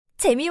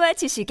재미와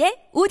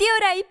지식의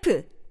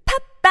오디오라이프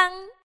팝빵.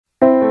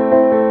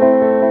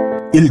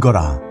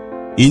 읽어라.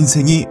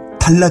 인생이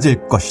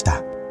달라질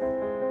것이다.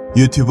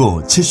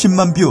 유튜브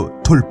 70만 뷰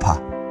돌파.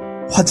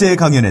 화제의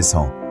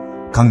강연에서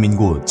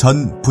강민구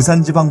전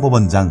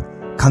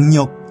부산지방법원장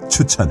강력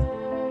추천.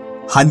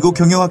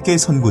 한국경영학계의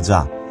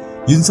선구자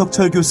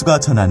윤석철 교수가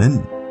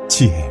전하는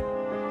지혜.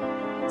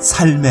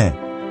 삶의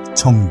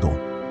정도.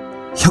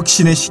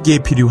 혁신의 시기에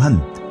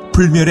필요한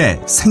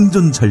불멸의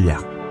생존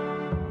전략.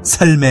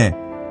 삶의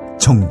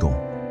정도.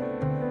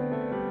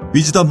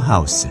 위즈덤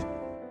하우스.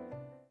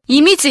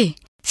 이미지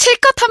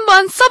실컷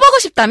한번 써보고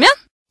싶다면?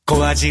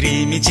 고화질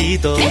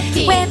이미지도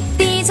개티. 웹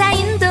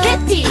디자인도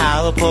개티.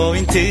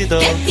 파워포인트도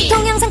개티.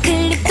 동영상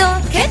클립도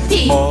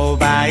개티.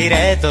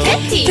 모바일에도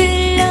개티.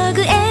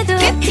 블로그에도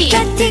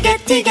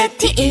개티.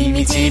 개티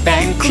이미지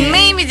뱅크.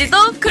 국내 이미지도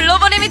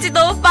글로벌 이미지도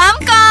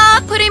마음껏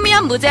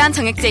프리미엄 무제한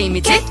정액제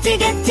이미지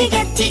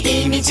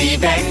개티 이미지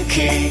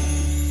뱅크.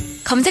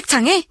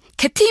 검색창에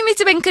게티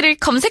이미지 뱅크를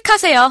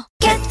검색하세요.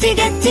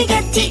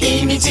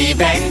 개티 이미지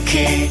뱅크.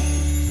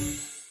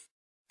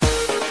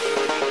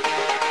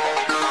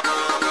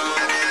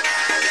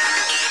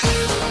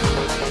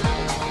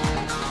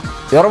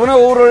 여러분의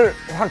오후를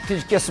확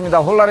뒤집겠습니다.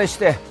 혼란의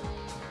시대.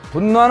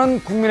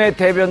 분노하는 국민의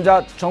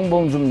대변자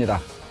정봉주입니다.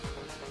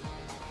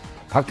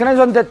 박근혜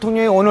전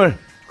대통령이 오늘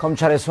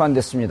검찰에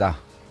소환됐습니다.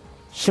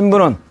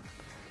 신부는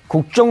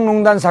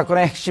국정농단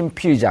사건의 핵심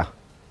피의자.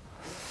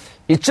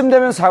 이쯤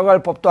되면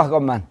사과할 법도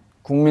하건만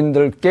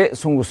국민들께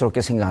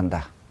송구스럽게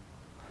생각한다.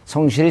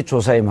 성실히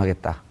조사에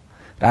임하겠다.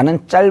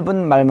 라는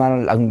짧은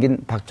말만을 남긴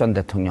박 전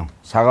대통령.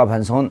 사과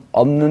반성은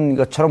없는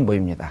것처럼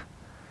보입니다.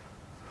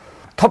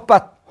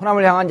 텃밭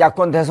호남을 향한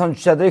야권 대선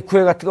주자들의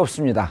구애가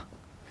뜨겁습니다.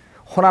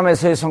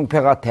 호남에서의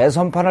성패가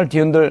대선판을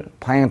뒤흔들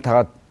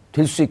방향타가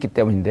될 수 있기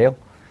때문인데요.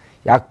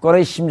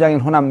 야권의 심장인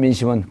호남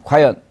민심은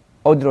과연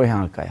어디로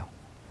향할까요?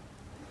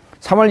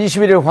 3월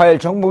 21일 화요일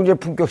정봉주의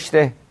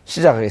품격시대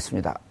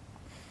시작하겠습니다.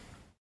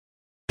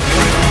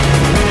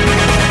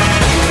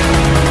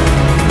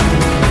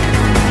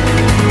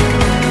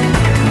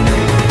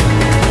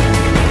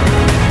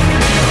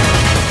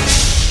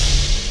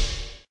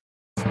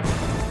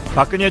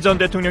 박근혜 전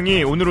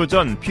대통령이 오늘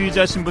오전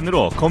피의자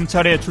신분으로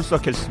검찰에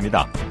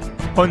출석했습니다.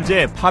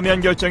 헌재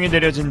파면 결정이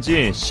내려진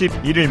지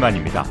 11일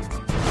만입니다.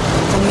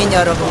 국민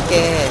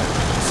여러분께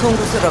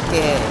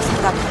송구스럽게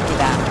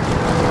생각합니다.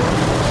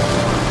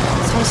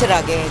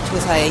 성실하게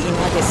조사에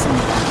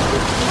임하겠습니다.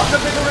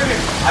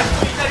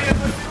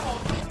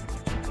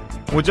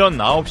 오전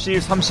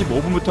 9시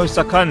 35분부터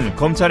시작한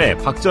검찰의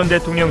박 전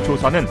대통령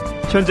조사는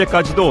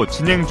현재까지도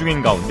진행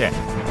중인 가운데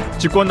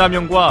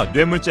직권남용과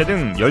뇌물죄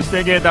등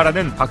 13개에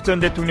달하는 박 전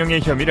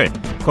대통령의 혐의를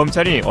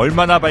검찰이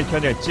얼마나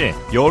밝혀낼지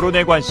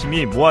여론의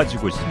관심이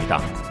모아지고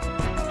있습니다.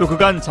 또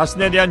그간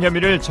자신에 대한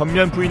혐의를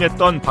전면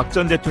부인했던 박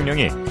전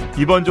대통령이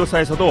이번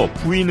조사에서도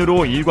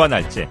부인으로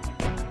일관할지,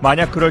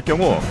 만약 그럴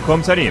경우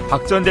검찰이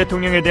박 전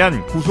대통령에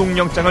대한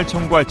구속영장을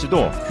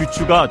청구할지도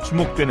귀추가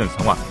주목되는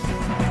상황.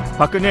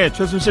 박근혜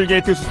최순실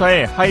게이트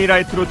수사의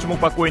하이라이트로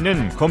주목받고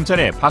있는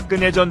검찰의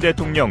박근혜 전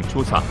대통령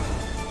조사.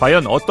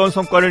 과연 어떤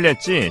성과를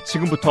낼지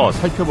지금부터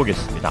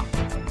살펴보겠습니다.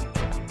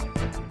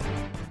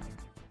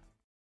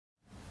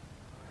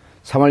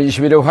 3월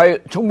 21일 화요일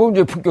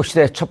정봉주의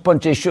품격시대 첫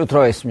번째 이슈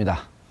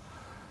들어가겠습니다.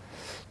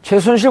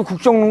 최순실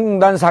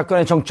국정농단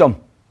사건의 정점.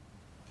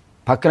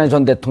 박근혜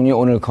전 대통령이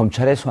오늘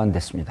검찰에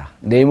소환됐습니다.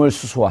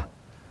 뇌물수수와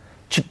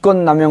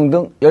직권남용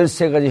등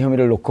 13가지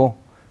혐의를 놓고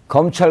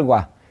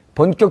검찰과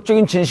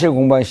본격적인 진실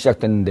공방이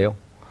시작됐는데요.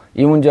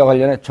 이 문제와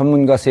관련해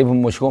전문가 세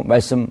분 모시고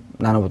말씀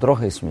나눠보도록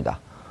하겠습니다.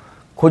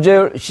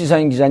 고재열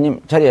시사인 기자님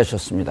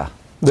자리하셨습니다.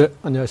 네,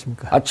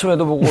 안녕하십니까.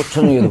 아침에도 보고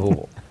저녁에도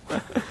보고.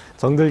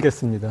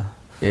 정들겠습니다.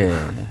 예.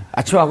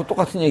 아침하고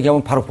똑같은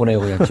얘기하면 바로 보내요,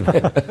 그냥 집에.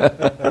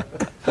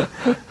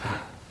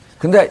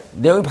 근데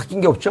내용이 바뀐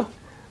게 없죠?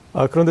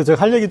 아, 그런데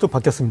제가 할 얘기 좀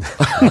바뀌었습니다.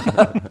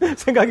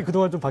 생각이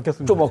그동안 좀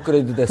바뀌었습니다. 좀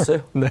업그레이드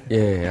됐어요? 네.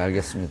 예,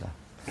 알겠습니다.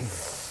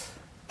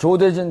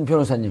 조대진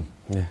변호사님.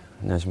 네,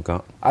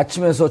 안녕하십니까.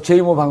 아침에서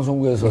제2모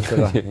방송국에서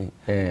제가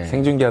예.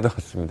 생중계하다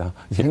왔습니다.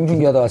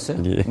 생중계하다 왔어요?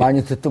 예.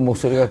 많이 듣던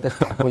목소리가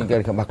딱 보니까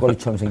이렇게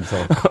막걸리처럼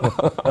생기셔가지고.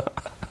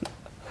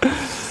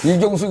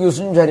 이경수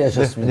교수님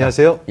자리하셨습니다. 네,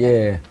 안녕하세요.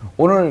 예.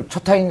 오늘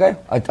첫 타인가요?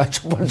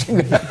 첫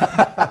번째인가요?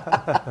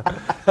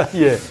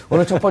 예.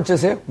 오늘 첫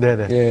번째세요?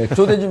 네네. 예.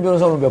 조대진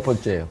변호사 오늘 몇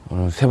번째예요?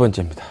 오늘 세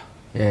번째입니다.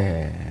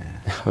 예.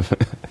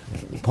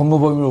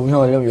 법무법인을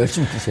운영하려면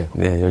열심히 뛰세요.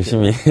 네,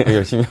 열심히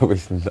하고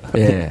있습니다.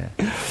 예.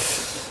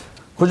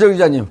 고재열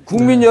기자님,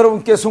 국민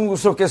여러분께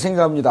송구스럽게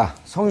생각합니다.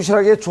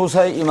 성실하게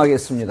조사에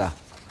임하겠습니다.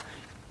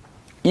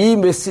 이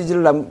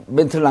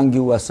멘트를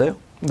남기고 왔어요?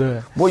 네.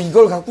 뭐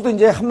이걸 갖고도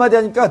이제 한마디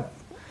하니까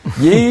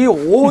예의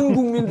온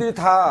국민들이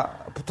다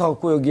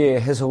붙어갖고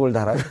여기에 해석을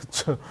달아요.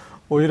 그렇죠.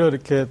 오히려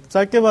이렇게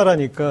짧게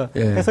말하니까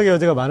해석의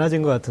여지가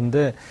많아진 것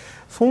같은데,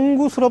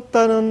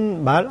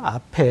 송구스럽다는 말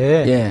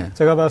앞에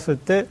제가 봤을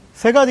때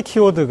세 가지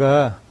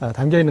키워드가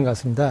담겨 있는 것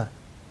같습니다.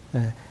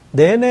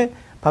 내내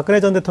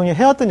박근혜 전 대통령이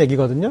해왔던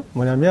얘기거든요.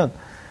 뭐냐면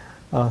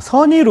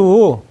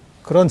선의로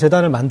그런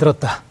재단을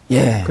만들었다.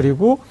 예.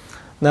 그리고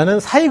나는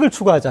사익을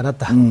추구하지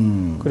않았다.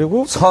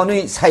 그리고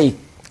선의 사익.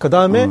 그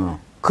다음에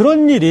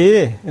그런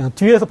일이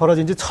뒤에서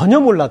벌어진지 전혀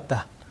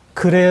몰랐다.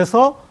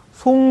 그래서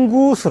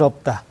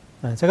송구스럽다.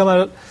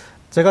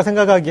 제가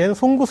생각하기엔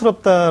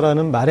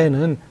송구스럽다라는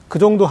말에는 그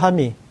정도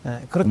함의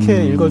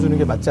그렇게 읽어주는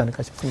게 맞지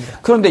않을까 싶습니다.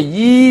 그런데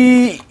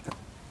이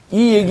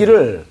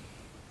얘기를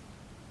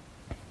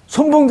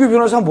손범규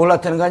변호사가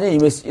몰랐다는 거 아니에요?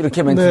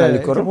 이렇게 멘트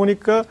날릴 거를?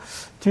 보니까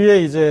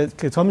뒤에 이제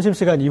그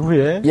점심시간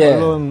이후에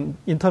언론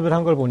인터뷰를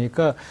한 걸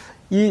보니까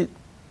이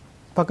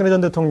박근혜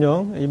전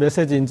대통령 이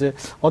메시지 이제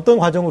어떤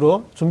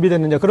과정으로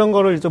준비됐느냐 그런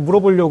거를 이제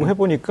물어보려고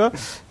해보니까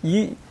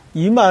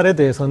이 말에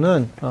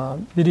대해서는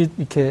미리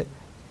이렇게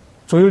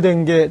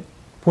조율된 게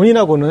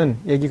본인하고는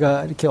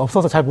얘기가 이렇게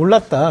없어서 잘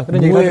몰랐다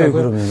그런 얘기가 하더라고요.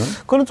 그러면은?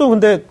 그건 좀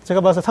근데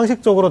제가 봐서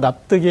상식적으로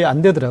납득이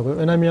안 되더라고요.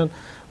 왜냐하면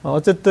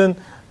어쨌든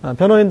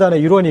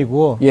변호인단의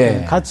일원이고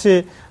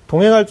같이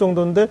동행할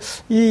정도인데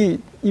이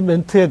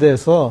멘트에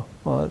대해서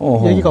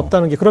얘기가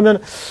없다는 게 그러면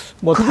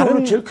뭐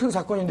다른 제일 큰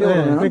사건인데요.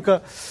 그러면은? 그러니까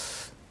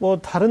뭐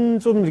다른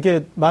좀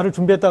이렇게 말을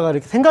준비했다가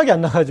이렇게 생각이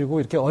안 나가지고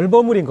이렇게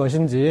얼버무린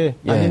것인지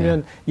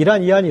아니면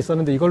이란 이안이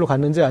있었는데 이걸로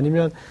갔는지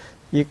아니면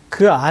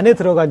그 안에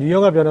들어간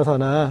유영하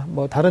변호사나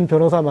뭐 다른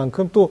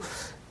변호사만큼 또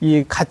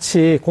이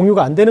같이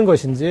공유가 안 되는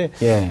것인지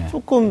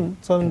조금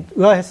전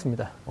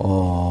의아했습니다.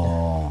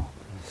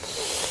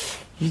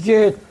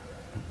 이게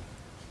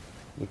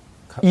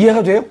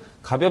이해가 돼요?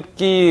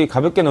 가볍게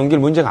넘길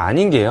문제가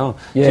아닌 게요.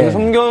 지금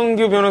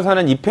송경규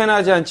변호사는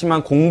입회하지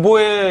않지만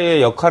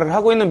공보의 역할을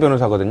하고 있는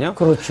변호사거든요.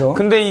 그렇죠.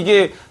 근데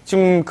이게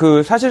지금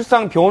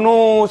사실상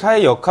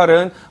변호사의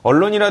역할은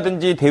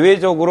언론이라든지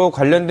대외적으로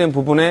관련된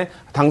부분에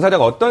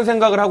당사자가 어떤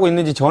생각을 하고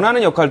있는지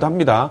전하는 역할도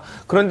합니다.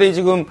 그런데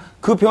지금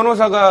그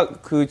변호사가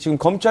지금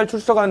검찰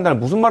출석하는 날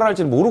무슨 말을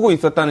할지 모르고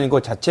있었다는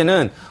것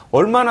자체는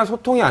얼마나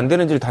소통이 안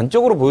되는지를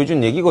단적으로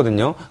보여준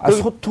얘기거든요.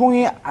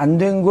 소통이 안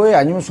된 거예요?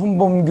 아니면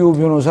손범규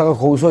변호사가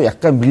거기서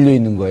약간 밀려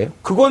있는 거예요?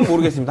 그건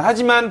모르겠습니다.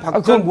 하지만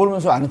그건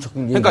모르면서 아는 척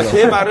그러니까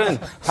제 말은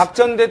박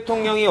전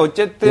대통령이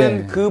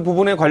어쨌든 그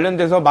부분에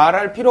관련돼서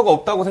말할 필요가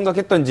없다고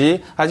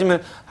생각했던지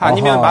아니면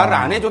말을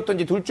안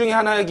해줬던지 둘 중에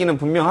하나이기는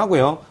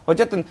분명하고요.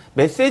 어쨌든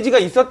메시지가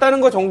있었다는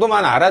것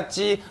정도만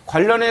알았지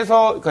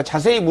관련해서 그러니까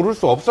자세히 물을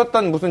수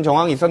없었던 무슨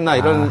정황이 있었나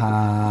이런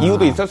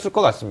이유도 있었을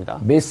것 같습니다.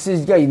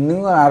 메시지가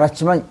있는 건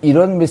알았지만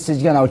이런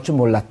메시지가 나올 줄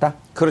몰랐다?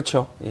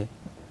 그렇죠. 예.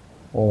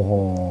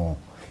 오호.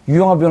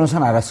 유영하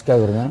변호사는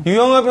알았을까요, 그러면?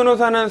 유영하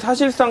변호사는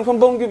사실상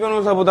손범규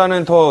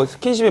변호사보다는 더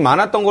스킨십이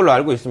많았던 걸로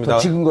알고 있습니다. 더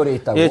지근거리에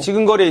있다고? 예,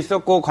 지근거리에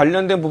있었고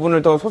관련된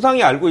부분을 더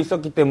소상히 알고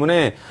있었기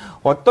때문에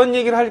어떤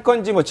얘기를 할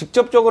건지 뭐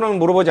직접적으로는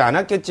물어보지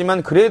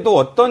않았겠지만 그래도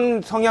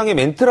어떤 성향의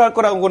멘트를 할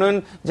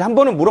거라고는 이제 한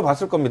번은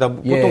물어봤을 겁니다.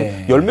 보통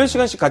열몇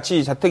시간씩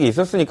같이 자택에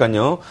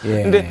있었으니까요.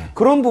 근데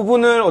그런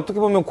부분을 어떻게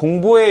보면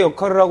공보의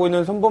역할을 하고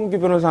있는 손범규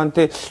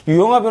변호사한테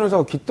유영하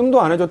변호사가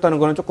귀뜸도 안 해줬다는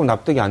거는 조금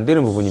납득이 안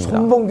되는 부분입니다.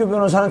 손범규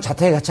변호사는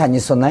자택에 같이 안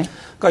있었나요?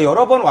 그러니까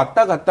여러 번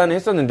왔다 갔다는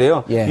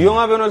했었는데요.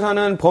 유영하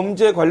변호사는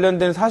범죄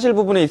관련된 사실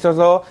부분에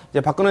있어서 이제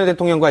박근혜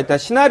대통령과 일단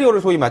시나리오를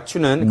소위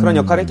맞추는 그런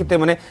역할을 했기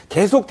때문에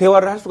계속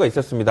대화를 할 수가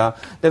있었습니다.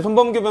 근데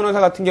손범규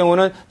변호사 같은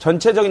경우는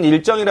전체적인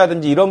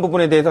일정이라든지 이런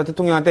부분에 대해서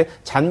대통령한테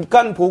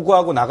잠깐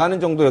보고하고 나가는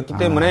정도였기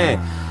때문에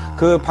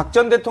그 박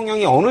전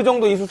대통령이 어느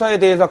정도 이 수사에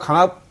대해서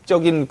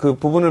강압적인 그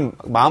부분을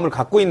마음을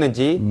갖고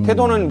있는지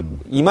태도는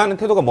임하는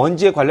태도가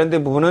뭔지에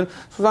관련된 부분은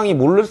수상이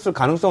몰랐을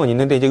가능성은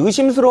있는데 이제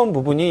의심스러운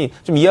부분이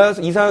좀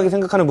이상하게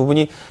생각하는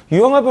부분이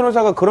유영하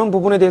변호사가 그런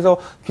부분에 대해서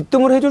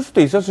귀뜸을 해줄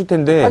수도 있었을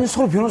텐데 아니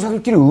서로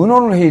변호사들끼리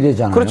의논을 해야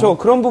되잖아요. 그렇죠.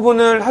 그런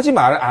부분을 하지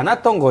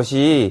않았던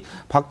것이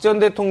박 전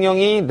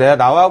대통령이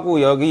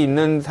나하고 여기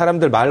있는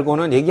사람들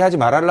말고는 얘기하지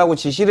말아라고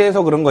지시를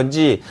해서 그런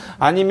건지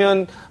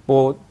아니면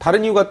뭐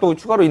다른 이유가 또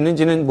추가로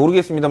있는지는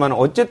모르겠습니다만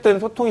어쨌든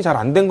소통이 잘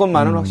안 된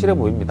것만은 확실해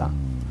보입니다.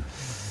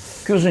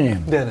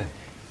 교수님. 네네.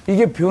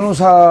 이게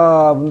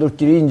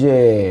변호사분들끼리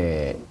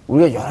이제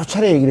우리가 여러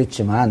차례 얘기를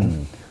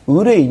했지만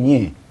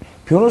의뢰인이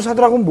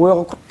변호사들하고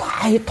모여갖고 다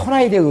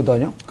터놔야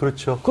되거든요.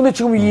 그렇죠. 근데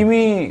지금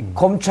이미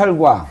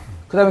검찰과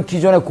그다음에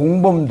기존의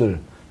공범들,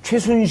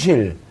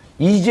 최순실,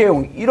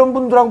 이재용 이런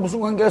분들하고 무슨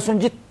관계가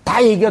있었는지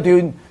다 얘기가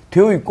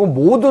되어 있고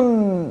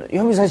모든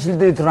혐의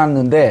사실들이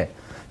드러났는데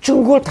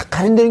지금 그걸 다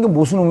가린다는 게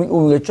무슨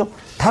의미겠죠?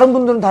 다른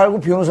분들은 다 알고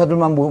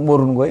변호사들만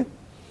모르는 거예요?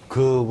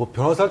 뭐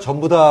변호사를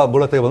전부 다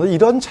몰랐다기보다는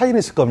이런 차이는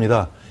있을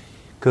겁니다.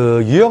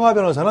 유영하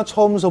변호사는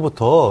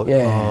처음서부터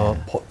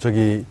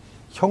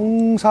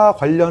형사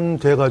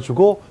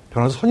관련돼가지고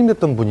변호사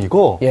선임됐던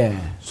분이고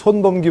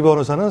손범규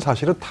변호사는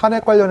사실은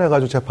탄핵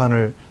관련해가지고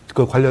재판을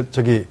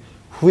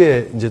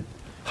후에 이제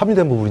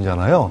합의된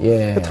부분이잖아요.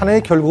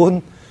 탄핵이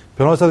결국은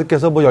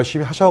변호사들께서 뭐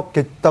열심히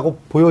하셨겠다고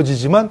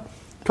보여지지만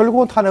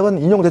결국은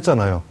탄핵은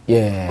인용됐잖아요.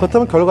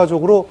 그렇다면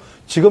결과적으로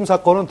지금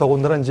사건은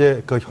더군다나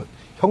이제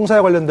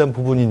형사에 관련된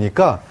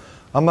부분이니까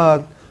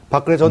아마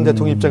박근혜 전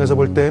대통령 입장에서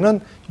볼 때는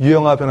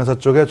유영하 변호사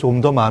쪽에 좀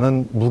더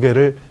많은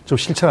무게를 좀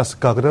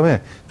실쳐놨을까.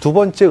 그다음에 두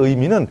번째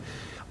의미는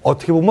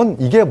어떻게 보면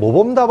이게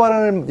모범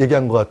답안을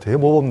얘기한 것 같아요.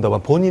 모범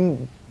답안.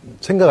 본인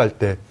생각할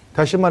때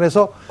다시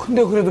말해서.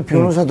 근데 그래도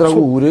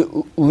변호사들하고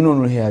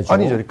의논을 해야죠.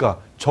 아니죠. 그러니까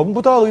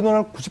전부 다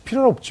의논할 굳이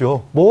필요는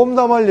없죠.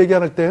 모험담을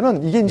얘기할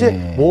때는 이게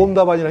이제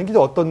모험담이라는 게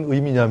어떤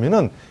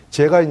의미냐면은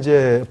제가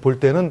이제 볼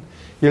때는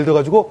예를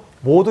들어가지고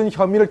모든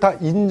혐의를 다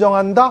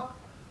인정한다?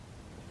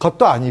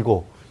 것도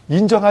아니고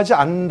인정하지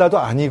않는다도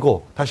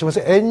아니고 다시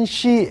말해서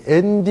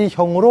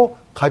NC&D형으로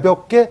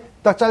가볍게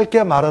딱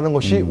짧게 말하는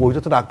것이 오히려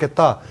더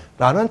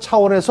낫겠다라는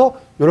차원에서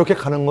이렇게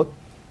가는 것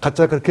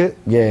같자 그렇게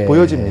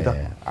보여집니다.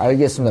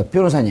 알겠습니다.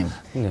 변호사님.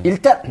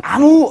 일단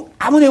아무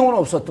내용은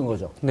없었던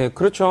거죠. 네,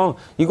 그렇죠.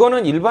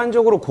 이거는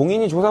일반적으로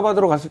공인이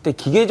조사받으러 갔을 때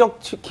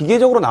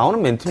기계적으로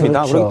나오는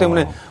멘트입니다. 그렇죠. 그렇기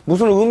때문에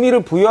무슨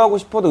의미를 부여하고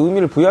싶어도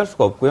의미를 부여할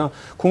수가 없고요.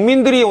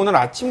 국민들이 오늘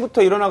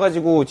아침부터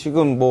일어나가지고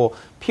지금 뭐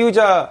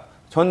피의자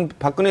전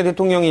박근혜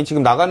대통령이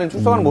지금 나가는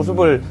출석하는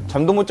모습을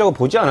잠도 못 자고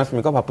보지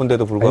않았습니까?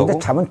 바쁜데도 불구하고. 근데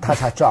잠은 다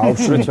잤죠.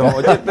 9시. 그렇죠.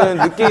 어쨌든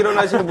늦게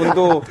일어나시는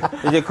분도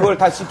이제 그걸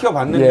다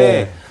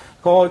지켜봤는데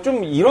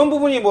좀 이런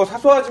부분이 뭐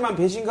사소하지만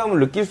배신감을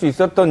느낄 수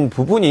있었던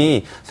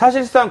부분이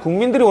사실상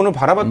국민들이 오늘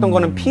바라봤던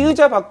거는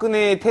피의자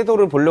박근혜의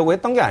태도를 보려고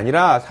했던 게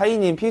아니라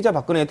사인인 피의자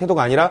박근혜의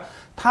태도가 아니라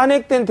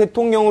탄핵된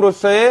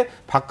대통령으로서의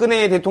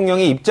박근혜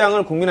대통령의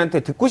입장을 국민한테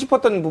듣고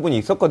싶었던 부분이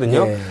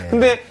있었거든요.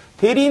 근데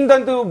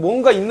대리인단도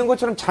뭔가 있는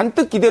것처럼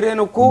잔뜩 기대를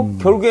해놓고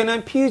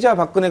결국에는 피의자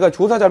박근혜가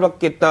조사 잘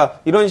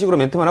받겠다 이런 식으로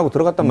멘트만 하고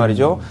들어갔단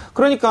말이죠.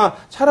 그러니까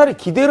차라리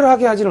기대를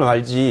하게 하지는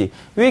말지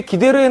왜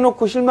기대를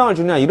해놓고 실망을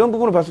주냐 이런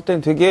부분을 봤을 때는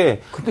되게.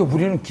 근데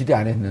우리는 기대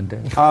안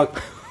했는데.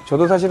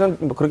 저도 사실은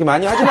그렇게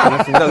많이 하지는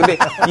않았습니다. 근데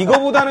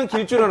이거보다는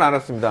길 줄은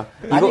알았습니다.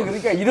 아니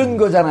그러니까 이런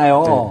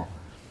거잖아요.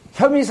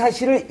 혐의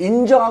사실을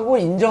인정하고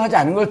인정하지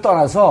않은 걸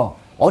떠나서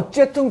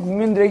어쨌든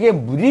국민들에게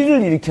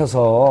무리를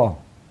일으켜서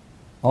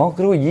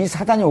그리고 이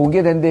사단이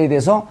오게 된 데에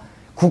대해서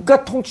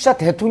국가 통치자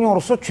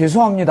대통령으로서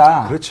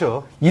죄송합니다.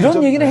 그렇죠.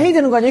 이런 얘기는 해야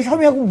되는 거 아니에요?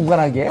 혐의하고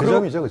무관하게. 그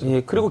점이죠.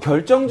 예, 그리고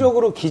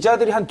결정적으로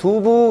기자들이 한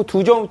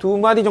두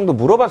마디 정도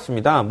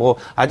물어봤습니다. 뭐,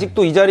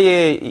 아직도 이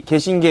자리에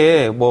계신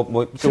게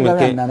좀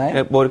이렇게,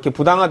 뭐 이렇게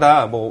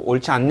부당하다, 뭐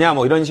옳지 않냐,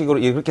 뭐 이런 식으로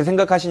이렇게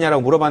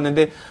생각하시냐라고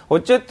물어봤는데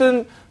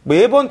어쨌든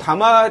매번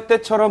담화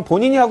때처럼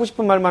본인이 하고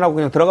싶은 말만 하고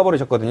그냥 들어가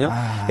버리셨거든요.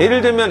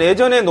 예를 들면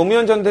예전에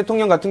노무현 전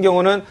대통령 같은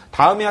경우는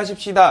다음에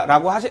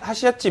하십시다라고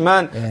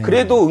하셨지만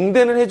그래도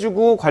응대는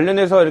해주고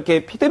관련해서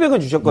이렇게 피드백을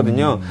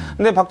주셨거든요.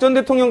 근데 박 전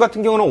대통령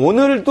같은 경우는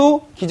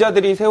오늘도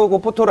기자들이 세우고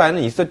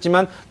포토라인은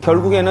있었지만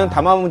결국에는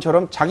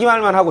담화문처럼 자기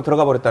말만 하고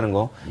들어가 버렸다는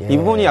거. 이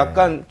부분이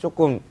약간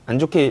조금 안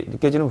좋게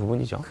느껴지는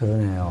부분이죠.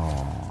 그러네요.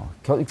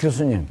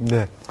 교수님.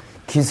 네.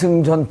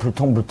 기승전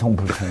불통.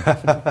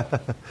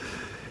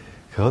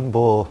 그건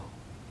뭐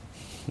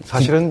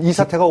사실은 이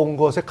사태가 온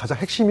것의 가장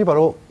핵심이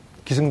바로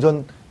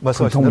기승전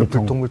말씀하신 대로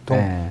불통.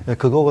 네,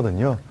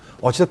 그거거든요.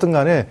 어찌됐든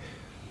간에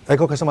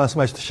애국에서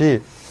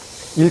말씀하셨듯이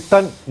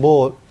일단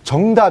뭐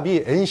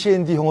정답이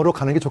NC&D형으로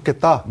가는 게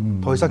좋겠다.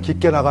 더 이상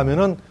깊게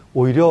나가면은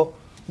오히려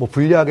뭐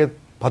불리하게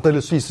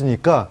받아들일 수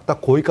있으니까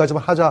딱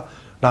거기까지만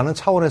하자라는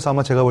차원에서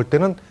아마 제가 볼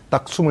때는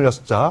딱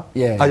 26자.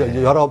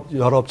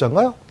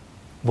 19자인가요?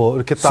 뭐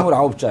이렇게 딱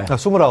 29자.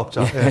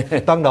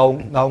 29자. 딱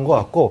나온 것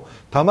같고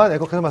다만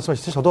애국에서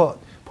말씀하셨듯이 저도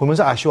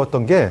보면서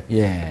아쉬웠던 게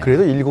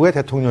그래도 일국의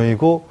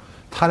대통령이고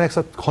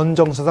탄핵사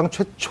건정사상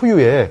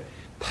최초유의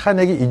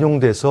탄핵이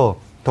인용돼서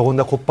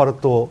더군다나 곧바로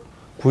또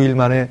 9일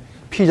만에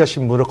피의자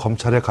신분으로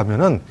검찰에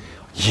가면은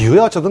이후에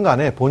어쩌든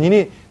간에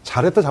본인이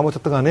잘했든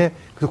잘못했든 간에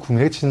그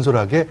국민에게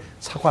진솔하게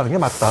사과하는 게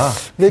맞다.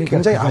 근데 그러니까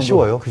굉장히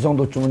아쉬워요. 그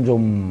정도쯤은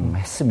좀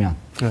했으면.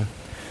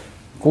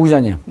 고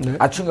기자님,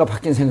 아침과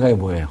바뀐 생각이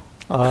뭐예요?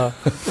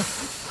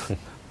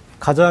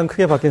 가장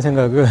크게 바뀐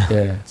생각은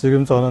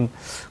지금 저는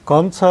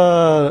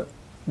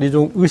검찰이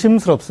좀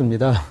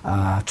의심스럽습니다.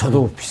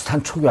 저도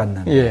비슷한 촉이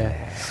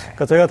왔는데.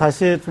 그러니까 제가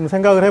다시 좀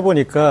생각을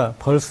해보니까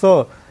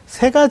벌써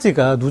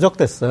 3가지가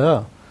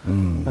누적됐어요.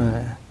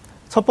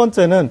 첫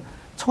번째는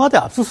청와대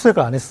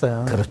압수수색을 안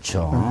했어요.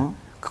 그렇죠.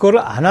 그거를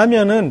안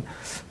하면은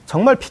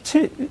정말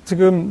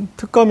지금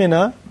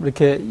특검이나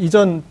이렇게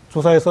이전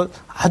조사에서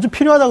아주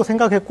필요하다고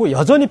생각했고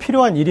여전히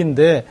필요한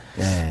일인데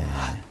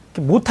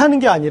못하는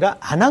게 아니라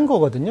안 한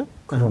거거든요.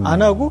 그럼요.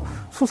 안 하고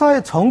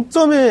수사의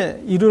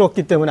정점에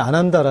이르렀기 때문에 안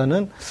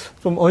한다라는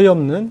좀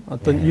어이없는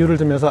어떤 이유를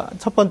들면서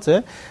첫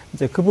번째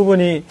이제 그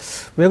부분이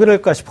왜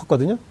그럴까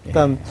싶었거든요.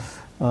 그다음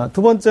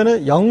두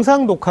번째는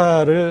영상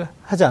녹화를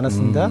하지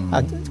않았습니다.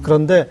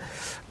 그런데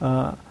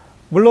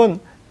물론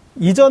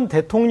이전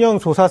대통령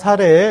조사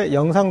사례에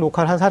영상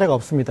녹화를 한 사례가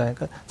없습니다.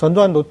 그러니까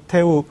전두환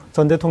노태우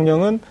전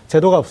대통령은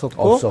제도가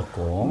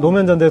없었고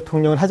노무현 전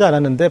대통령은 하지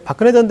않았는데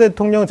박근혜 전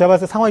대통령 제가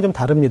봤을 때 상황이 좀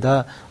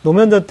다릅니다.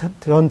 노무현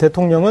전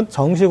대통령은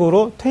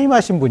정식으로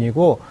퇴임하신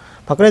분이고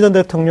박근혜 전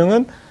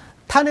대통령은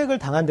탄핵을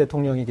당한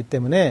대통령이기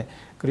때문에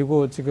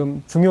그리고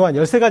지금 중요한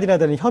 13가지나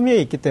되는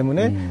혐의에 있기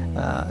때문에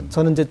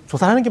저는 이제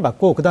조사하는 게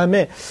맞고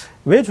그다음에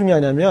왜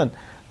중요하냐면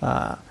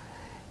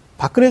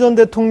박근혜 전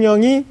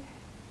대통령이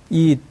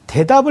이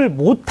대답을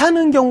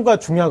못하는 경우가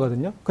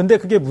중요하거든요. 근데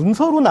그게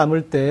문서로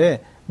남을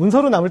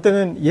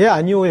때는 예,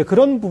 아니오의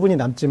그런 부분이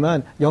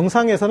남지만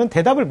영상에서는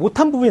대답을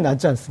못한 부분이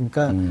남지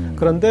않습니까?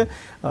 그런데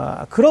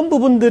그런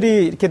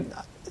부분들이 이렇게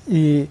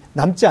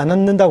남지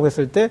않는다고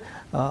했을 때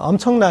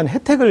엄청난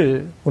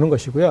혜택을 보는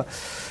것이고요.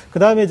 그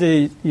다음에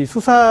이제 이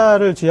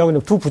수사를 지휘하고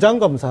있는 두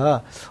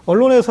부장검사,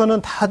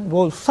 언론에서는 다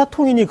뭐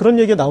수사통이니 그런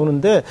얘기가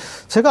나오는데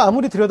제가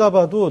아무리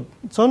들여다봐도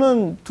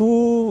저는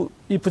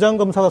이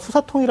부장검사가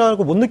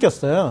수사통이라고 못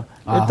느꼈어요.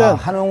 일단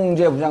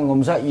한웅재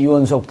부장검사,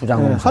 이원석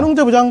부장검사. 네,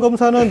 한웅재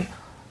부장검사는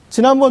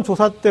지난번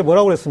조사 때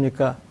뭐라고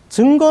그랬습니까?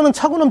 증거는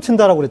차고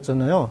넘친다라고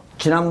그랬잖아요.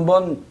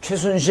 지난번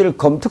최순실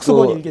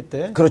특수본 일기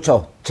때.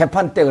 그렇죠.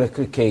 재판 때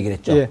그렇게 얘기를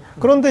했죠. 예.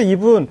 그런데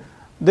이분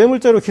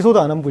뇌물죄로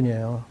기소도 안 한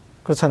분이에요.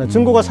 그렇잖아요.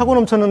 증거가 차고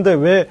넘쳤는데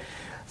왜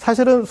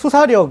사실은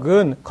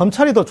수사력은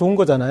검찰이 더 좋은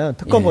거잖아요.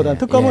 특검보다는.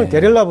 특검은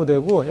게릴라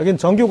부대고 여긴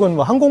정규군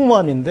뭐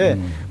항공모함인데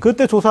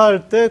그때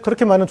조사할 때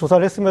그렇게 많은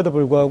조사를 했음에도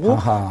불구하고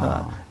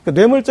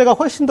뇌물죄가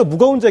훨씬 더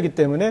무거운 죄이기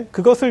때문에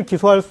그것을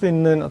기소할 수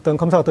있는 어떤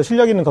검사가 더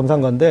실력 있는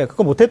검사인 건데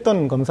그거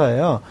못했던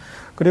검사예요.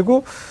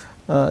 그리고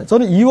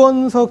저는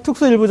이원석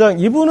특수일부장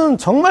이분은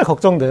정말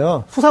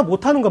걱정돼요. 수사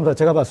못하는 검사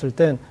제가 봤을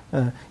땐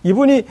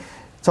이분이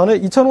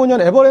전에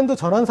 2005년 에버랜드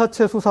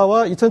전환사채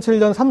수사와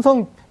 2007년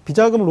삼성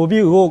비자금 로비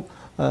의혹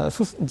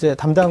이제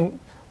담당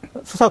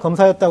수사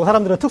검사였다고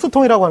사람들은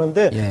특수통이라고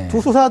하는데 두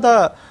수사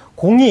다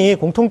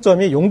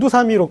공통점이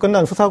용두사미로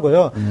끝난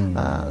수사고요.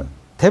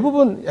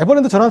 대부분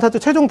에버랜드 전환사채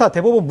최종 다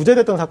대법원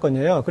무죄됐던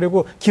사건이에요.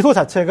 그리고 기소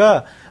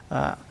자체가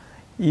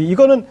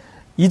이거는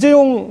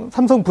이재용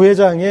삼성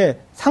부회장의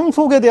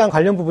상속에 대한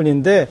관련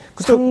부분인데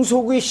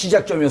상속의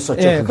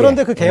시작점이었었죠. 예,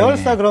 그런데 그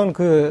계열사 그런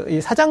이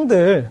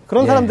사장들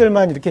그런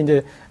사람들만 이렇게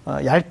이제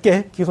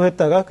얇게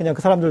기소했다가 그냥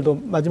그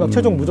사람들도 마지막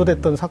최종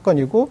무죄됐던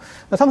사건이고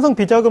삼성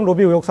비자금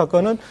로비 의혹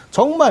사건은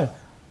정말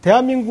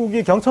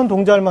대한민국이 경천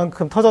동자할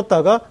만큼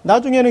터졌다가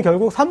나중에는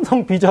결국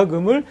삼성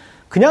비자금을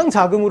그냥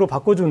자금으로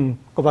바꿔준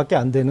것밖에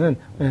안 되는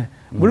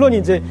물론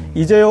이제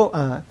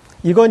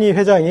이건희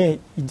회장이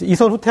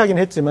이선 후퇴하긴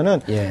했지만은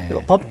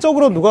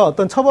법적으로 누가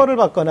어떤 처벌을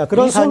받거나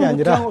그런 사안이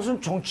아니라 이선 후퇴한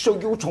것은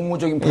정치적이고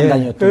정무적인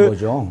판단이었던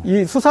거죠.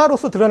 이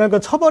수사로서 드러난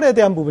건 처벌에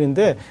대한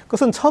부분인데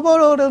그것은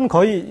처벌은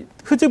거의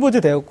흐지부지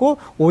되었고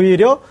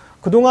오히려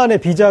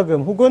그동안의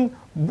비자금 혹은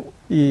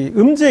이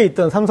음지에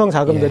있던 삼성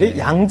자금들이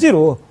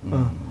양지로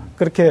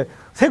그렇게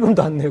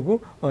세금도 안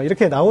내고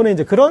이렇게 나오는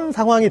이제 그런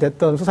상황이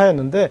됐던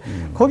수사였는데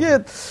거기에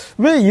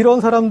왜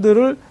이런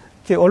사람들을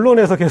이렇게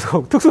언론에서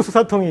계속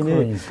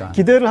특수수사통이니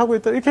기대를 하고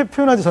있다 이렇게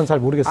표현하지 전 잘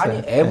모르겠어요.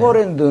 아니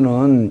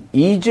에버랜드는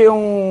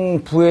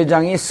이재용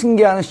부회장이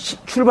승계하는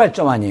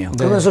출발점 아니에요.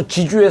 그러면서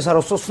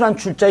지주회사로서 순환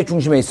출자의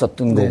중심에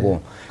있었던 거고.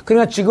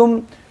 그러니까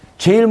지금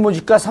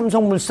제일모직과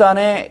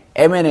삼성물산의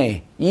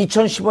M&A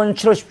 2015년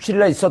 7월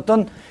 17일에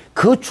있었던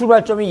그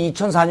출발점이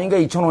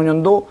 2004년인가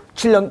 2005년도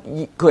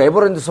 7년 그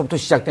에버랜드서부터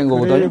시작된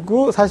거거든요.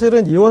 그리고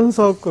사실은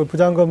이원석 그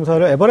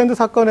부장검사를 에버랜드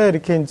사건에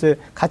이렇게 이제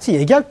같이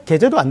얘기할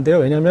계제도 안 돼요.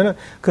 왜냐면은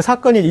그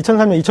사건이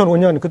 2003년,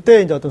 2005년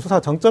그때 이제 어떤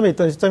수사 정점에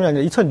있던 시점이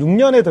아니라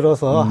 2006년에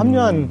들어서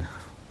합류한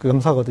그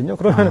검사거든요.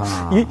 그러면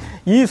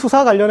이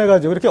수사 관련해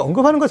가지고 이렇게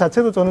언급하는 것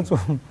자체도 저는 좀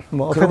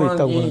뭐 어폐도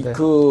있다고 보는데.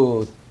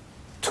 그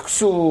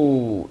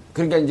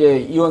그러니까 이제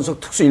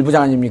이원석 특수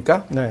일부장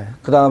아닙니까? 네.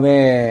 그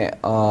다음에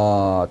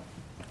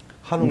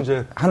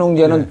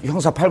한웅재는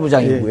형사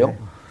 8부장이고요.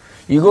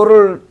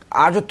 이거를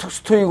아주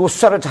특수통이고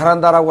수사를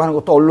잘한다라고 하는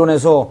것도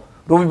언론에서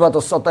로비받아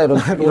썼다 이런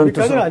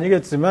로비까지는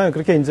아니겠지만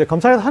그렇게 이제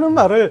검찰에서 하는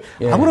말을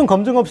아무런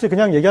검증 없이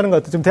그냥 얘기하는 것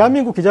같아요. 지금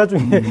대한민국 기자 중에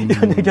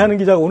이런 얘기하는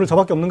기자가 오늘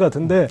저밖에 없는 것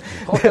같은데.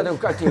 거기다 대고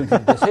깔때기를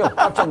드세요.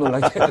 깜짝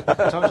놀라게.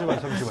 잠시만요.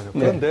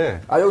 그런데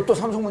여기 또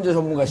삼성 문제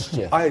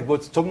전문가시지? 뭐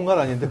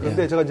전문가는 아닌데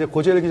그런데 제가 이제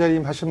고재일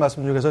기자님 하신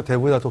말씀 중에서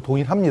대부분 다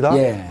동의는 합니다.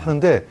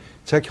 하는데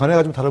제가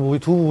견해가 좀 다른 부분이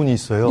두 부분이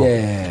있어요.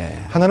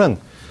 하나는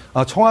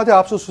청와대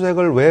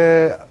압수수색을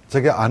왜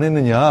저게 안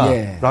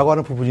했느냐라고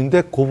하는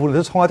부분인데 그 부분에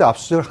대해서 청와대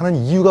압수수색을 하는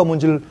이유가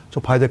뭔지를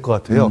좀 봐야 될 것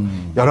같아요.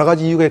 여러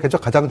가지 이유가 있겠죠.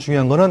 가장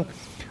중요한 거는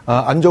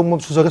안종범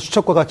수석의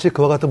수첩과 같이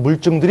그와 같은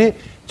물증들이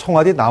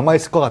청와대에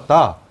남아있을 것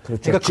같다.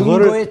 그렇죠. 그러니까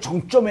증거의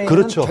정점에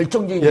있는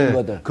결정적인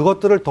증거들.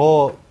 그것들을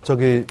더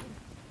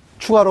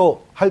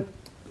추가로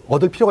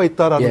얻을 필요가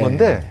있다라는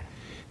건데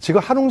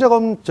지금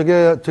한웅재검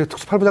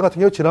특수팔부장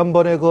같은 경우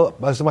지난번에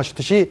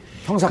말씀하셨듯이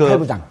형사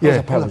 8부장.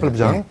 형사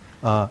 8부장.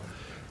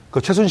 그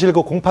최순실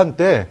그 공판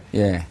때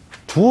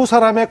두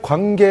사람의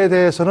관계에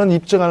대해서는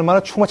입증할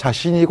만한 충분한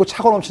자신이 있고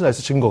차고 넘치나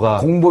있어 증거가.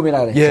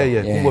 공범이라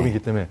그랬죠. 공범이기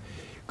때문에.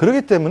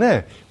 그렇기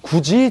때문에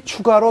굳이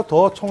추가로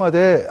더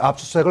청와대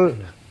압수수색을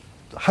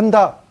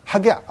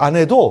하게 안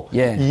해도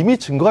이미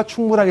증거가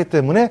충분하기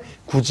때문에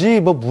굳이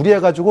뭐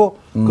무리해가지고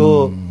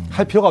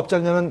할 필요가 없지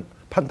않냐는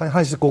판단이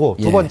하나 있을 거고.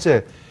 두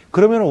번째,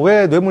 그러면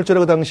왜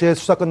뇌물죄를 그 당시에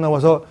수사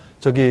끝나서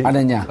안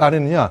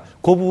했느냐.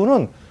 그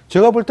부분은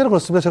제가 볼 때는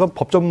그렇습니다. 제가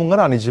법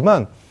전문가는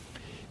아니지만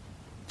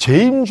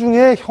재임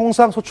중에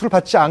형상 소출을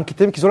받지 않기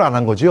때문에 기소를 안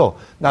한 거지요.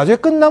 나중에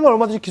끝나면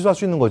얼마든지 기소할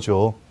수 있는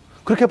거죠.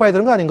 그렇게 봐야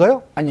되는 거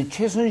아닌가요? 아니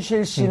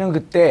최순실 씨는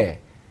그때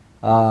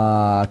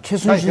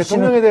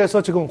대통령에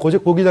대해서 지금 고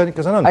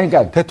기자님께서는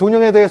그러니까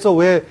대통령에 대해서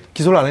왜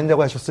기소를 안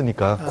했냐고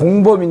하셨으니까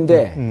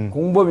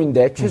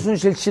공범인데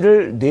최순실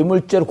씨를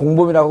뇌물죄로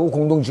공범이라고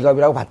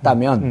공동지갑이라고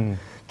봤다면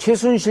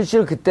최순실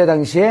씨를 그때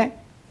당시에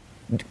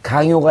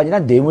강요가 아니라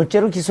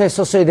뇌물죄로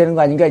기소했었어야 되는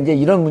거 아닌가 이제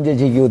이런 문제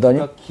제기거든요.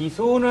 그러니까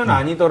기소는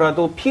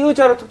아니더라도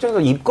피의자로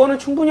특정해서 입건은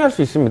충분히 할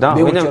수 있습니다.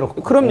 왜냐면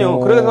그럼요.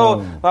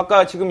 그래서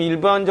아까 지금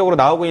일반적으로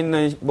나오고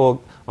있는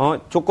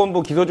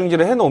조건부 기소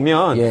중지를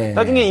해놓으면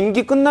나중에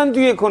임기 끝난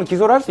뒤에 그건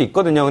기소를 할 수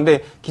있거든요.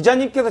 근데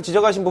기자님께서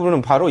지적하신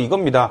부분은 바로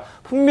이겁니다.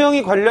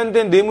 분명히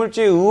관련된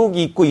뇌물죄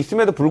의혹이 있고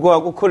있음에도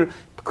불구하고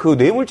그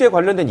뇌물죄에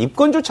관련된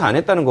입건조차 안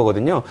했다는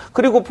거거든요.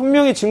 그리고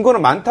분명히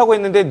증거는 많다고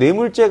했는데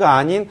뇌물죄가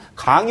아닌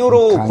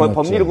강요로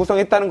법리를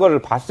구성했다는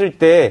걸 봤을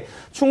때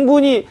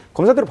충분히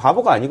검사들은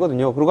바보가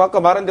아니거든요. 그리고 아까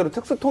말한 대로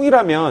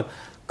특수통이라면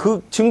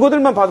그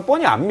증거들만 봐도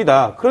뻔히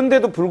압니다.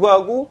 그런데도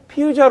불구하고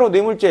피의자로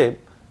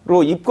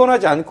뇌물죄로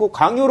입건하지 않고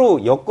강요로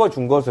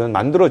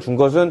만들어준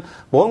것은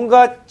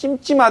뭔가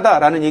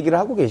찜찜하다라는 얘기를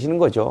하고 계시는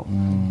거죠.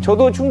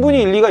 저도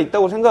충분히 일리가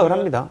있다고 생각을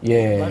합니다.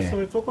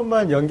 말씀을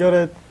조금만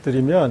연결해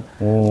드리면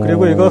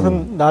그리고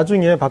이것은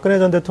나중에 박근혜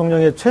전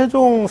대통령의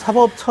최종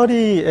사법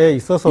처리에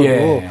있어서도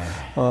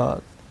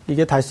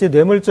이게 다시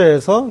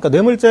뇌물죄에서 그러니까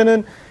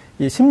뇌물죄는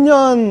이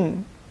 10년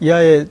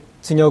이하의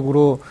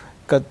징역으로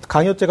그러니까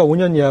강요죄가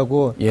 5년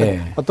이하고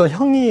그러니까 어떤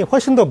형이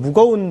훨씬 더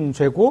무거운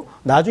죄고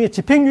나중에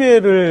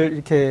집행유예를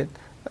이렇게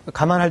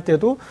감안할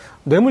때도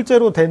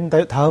뇌물죄로 된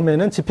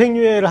다음에는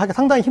집행유예를 하기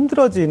상당히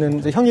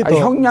힘들어지는 형이 더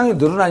형량이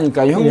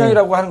늘어나니까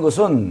형량이라고 하는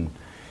것은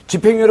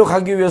집행유예로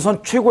가기 위해서는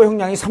최고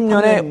형량이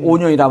 3년에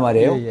 5년이란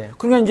말이에요.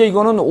 그러니까 이제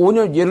이거는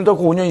 5년 예를 들어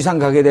 5년 이상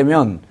가게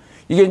되면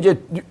이게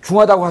이제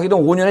중하다고 하게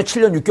되면 5년에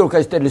 7년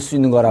 6개월까지 때릴 수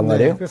있는 거란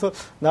말이에요. 그래서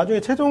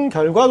나중에 최종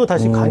결과도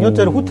다시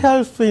강요죄를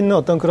후퇴할 수 있는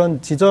어떤 그런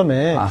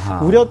지점에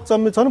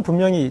우려점이 저는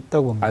분명히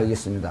있다고 봅니다.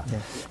 알겠습니다.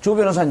 조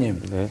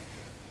변호사님,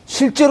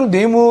 실제로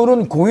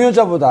뇌물은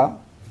공여자보다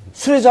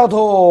수뢰자가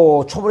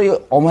더 처벌이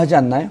엄하지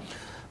않나요?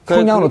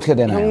 형량은 어떻게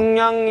되나요?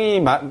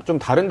 형량이 좀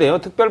다른데요.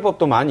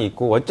 특별법도 많이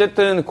있고.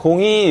 어쨌든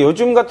공이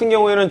요즘 같은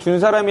경우에는 준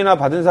사람이나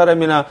받은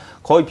사람이나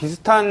거의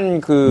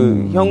비슷한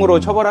형으로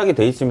처벌하게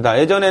돼 있습니다.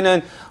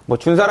 예전에는 뭐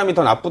준 사람이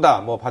더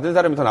나쁘다, 뭐 받은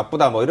사람이 더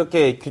나쁘다, 뭐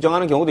이렇게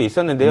규정하는 경우도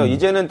있었는데요.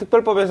 이제는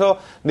특별법에서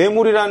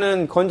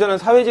뇌물이라는 건전한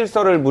사회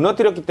질서를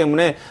무너뜨렸기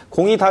때문에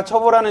공이 다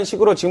처벌하는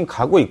식으로 지금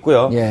가고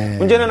있고요.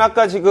 문제는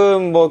아까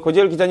지금 뭐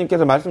고재열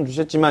기자님께서 말씀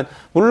주셨지만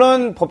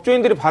물론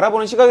법조인들이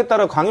바라보는 시각에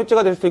따라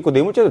강요죄가 될 수도 있고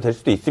뇌물죄도 될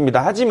수도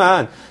있습니다.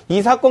 하지만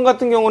이 사건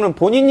같은 경우는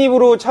본인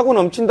입으로 차고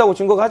넘친다고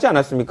증거가 하지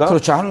않았습니까?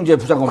 그렇죠. 한웅재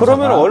부장검사가.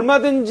 그러면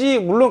얼마든지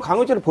물론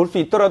강요죄를 볼 수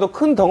있더라도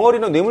큰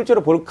덩어리는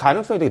뇌물죄로 볼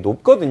가능성이 되게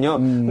높거든요.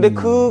 근데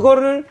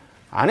그거를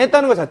안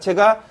했다는 것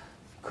자체가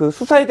그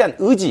수사에 대한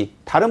의지,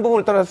 다른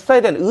부분을 떠나서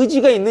수사에 대한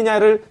의지가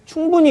있느냐를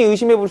충분히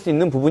의심해 볼 수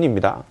있는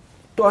부분입니다.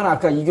 또 하나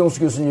아까 이경수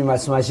교수님이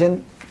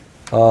말씀하신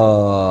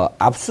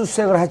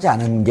압수수색을 하지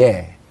않은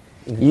게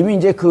이미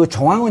이제 그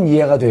정황은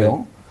이해가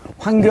돼요.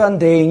 황교안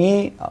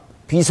대행이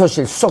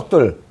비서실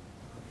수석들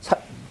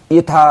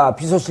이게 다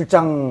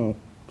비서실장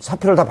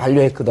사표를 다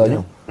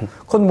반려했거든요.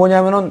 그건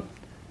뭐냐면은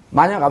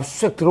만약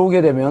압수수색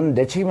들어오게 되면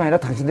내 책임이 아니라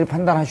당신들이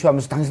판단하시오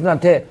하면서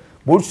당신들한테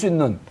몰 수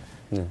있는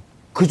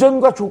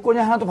그전과 조건이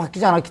하나도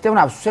바뀌지 않았기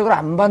때문에 압수수색을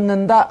안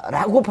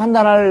받는다라고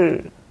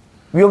판단할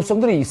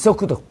위험성들이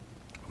있었거든요.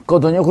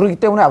 그렇기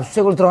때문에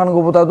압수수색을 들어가는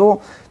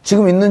것보다도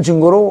지금 있는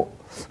증거로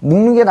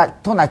묵는 게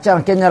더 낫지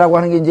않겠냐라고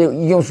하는 게 이제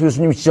이경수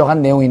교수님이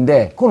지적한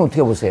내용인데 그건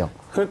어떻게 보세요?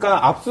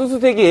 그러니까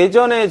압수수색이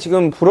예전에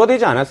지금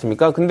불어대지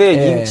않았습니까?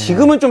 근데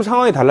지금은 좀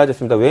상황이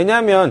달라졌습니다.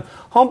 왜냐하면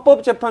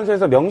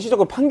헌법재판소에서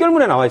명시적으로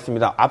판결문에 나와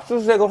있습니다.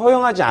 압수수색을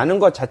허용하지 않은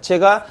것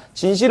자체가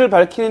진실을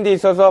밝히는 데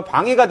있어서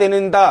방해가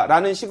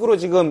되는다라는 식으로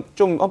지금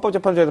좀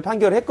헌법재판소에서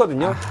판결을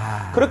했거든요.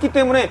 그렇기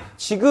때문에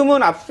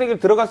지금은 압수수색에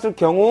들어갔을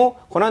경우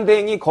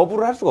권한대행이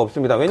거부를 할 수가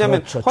없습니다.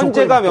 왜냐하면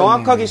헌재가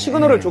명확하게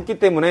시그널을 줬기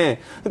때문에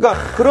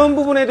그러니까 그런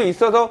부분에도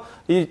있어서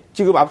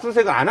지금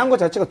압수수색을 안 한 것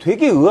자체가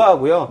되게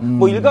의아하고요.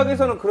 뭐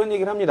일각에서는 그런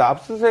얘기를 합니다.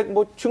 압수수색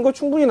뭐 증거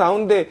충분히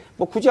나오는데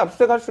뭐 굳이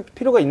압수수색할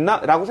필요가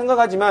있나라고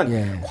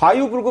생각하지만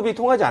과유불급이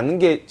통하지 않는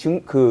게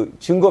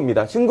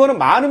증거입니다. 증거는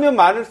많으면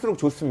많을수록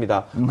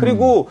좋습니다.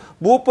 그리고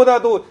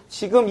무엇보다도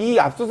지금 이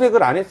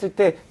압수수색을 안 했을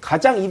때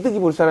가장 이득이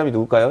볼 사람이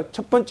누굴까요?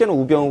 첫 번째는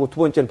우병우고 두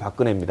번째는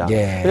박근혜입니다.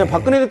 왜냐하면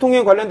박근혜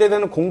대통령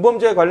관련돼서는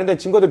공범죄에 관련된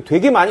증거들이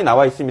되게 많이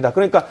나와 있습니다.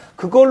 그러니까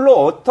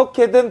그걸로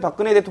어떻게든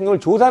박근혜 대통령을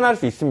조사할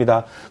수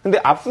있습니다. 근데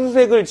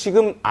압수수색을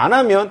지금 안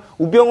하면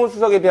우병우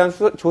수석에 대한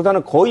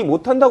조사는 거의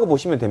못한다고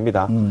보시면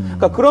됩니다.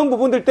 그러니까 그런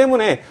부분들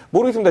때문에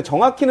모르겠습니다.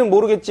 정확히는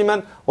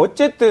모르겠지만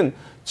어쨌든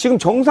지금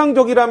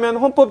정상적이라면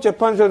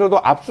헌법재판소에서도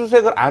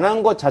압수수색을 안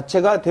한 것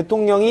자체가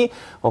대통령이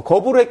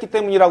거부를 했기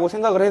때문이라고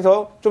생각을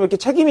해서 좀 이렇게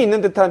책임이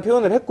있는 듯한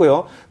표현을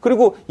했고요.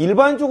 그리고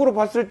일반적으로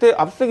봤을 때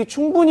압수수색이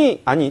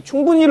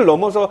충분히를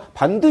넘어서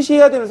반드시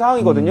해야 되는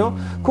상황이거든요.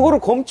 그거를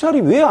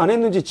검찰이 왜 안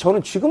했는지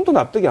저는 지금도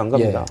납득이 안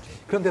갑니다.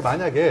 그런데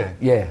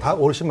만약에 다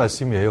옳으신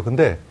말씀이에요.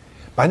 근데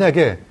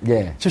만약에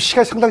지금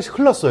시간이 상당히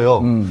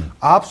흘렀어요.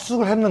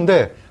 압수수색을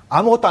했는데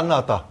아무것도 안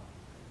나왔다.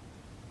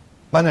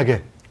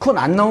 만약에 그건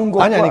안 나온 거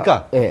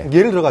그러니까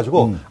예를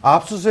들어가지고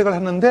압수수색을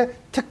했는데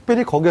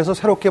특별히 거기에서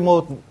새롭게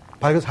뭐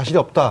발견 사실이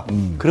없다.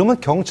 그러면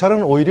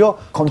경찰은 오히려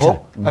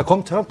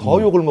검찰은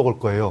더 욕을 먹을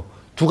거예요.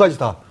 두 가지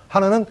다.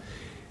 하나는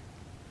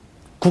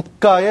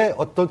국가의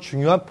어떤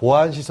중요한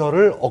보안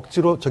시설을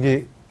억지로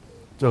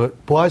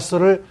보안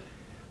시설을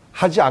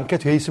하지 않게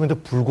돼 있음에도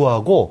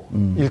불구하고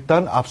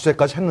일단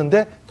압수수색까지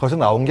했는데 더 이상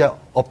나온 게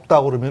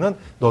없다고 그러면은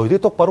너희들이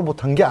똑바로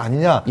못한 게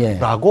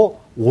아니냐라고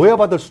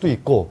오해받을 수도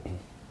있고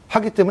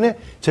하기 때문에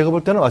제가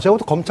볼 때는 제가 볼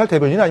때 검찰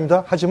대변인은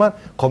아닙니다. 하지만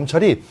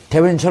검찰이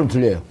대변인처럼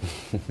들려요.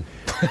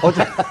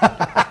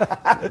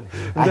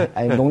 근데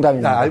아니,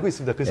 농담입니다. 알고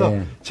있습니다. 그래서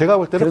제가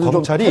볼 때는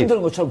검찰이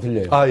편드는 것처럼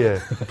들려요.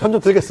 편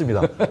좀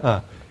드리겠습니다.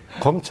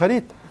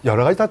 검찰이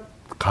여러 가지 다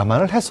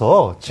감안을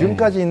해서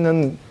지금까지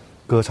있는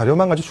그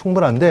자료만 가지고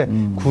충분한데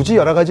굳이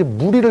여러 가지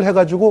무리를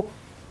해가지고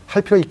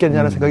할 필요가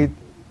있겠냐는 생각이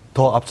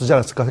더 앞서지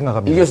않았을까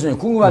생각합니다. 이 교수님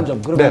궁금한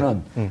점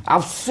그러면은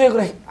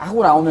압수수색을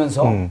하고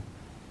나오면서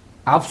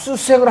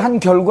압수수색을 한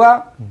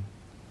결과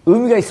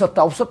의미가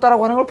있었다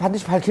없었다라고 하는 걸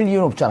반드시 밝힐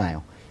이유는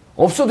없잖아요.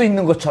 없어도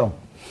있는 것처럼.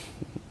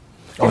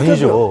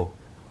 아니죠.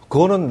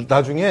 그거는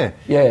나중에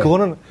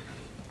그거는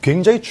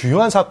굉장히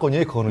중요한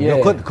사건이에요.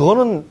 그거는요.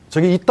 그거는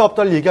있다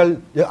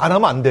없다를 안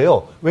하면 안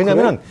돼요.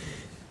 왜냐하면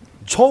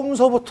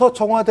처음서부터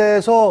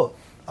청와대에서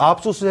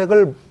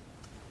압수수색을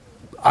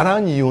안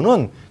한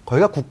이유는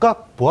거기가 국가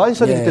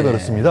보안시설이기 때문에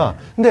그렇습니다.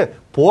 근데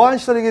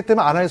보안시설이기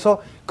때문에 안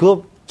해서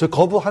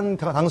거부한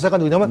당사자가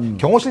누구냐면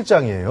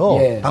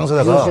경호실장이에요.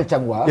 당사자가.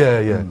 비서실장과.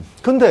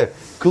 근데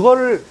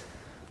그거를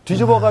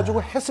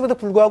뒤집어가지고 했음에도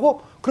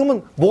불구하고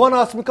그러면 뭐가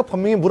나왔습니까?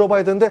 분명히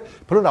물어봐야 되는데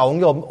별로 나온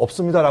게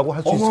없습니다라고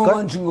할 수 있을까요?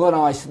 어마어마한 증거가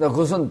나와 있습니다.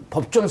 그것은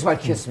법정에서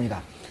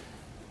밝히겠습니다.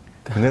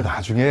 근데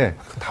나중에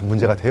다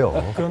문제가 돼요.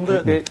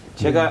 그런데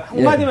제가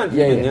한마디만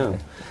드리면요.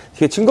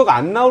 증거가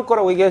안 나올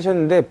거라고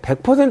얘기하셨는데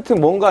 100%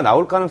 뭔가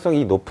나올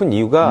가능성이 높은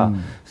이유가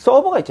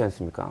서버가 있지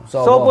않습니까?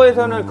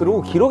 서버에서는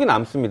그리고 기록이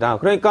남습니다.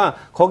 그러니까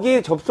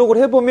거기에 접속을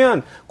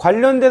해보면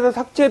관련돼서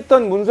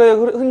삭제했던 문서의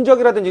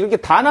흔적이라든지 이런 게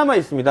다 남아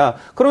있습니다.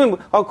 그러면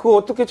그거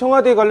어떻게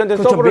청와대에 관련된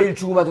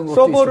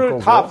서버를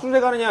다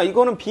압수수색하느냐?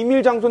 이거는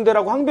비밀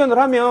장소인데라고 항변을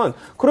하면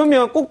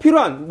그러면 꼭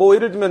필요한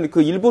예를 들면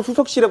그 일부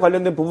수석실에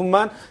관련된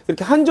부분만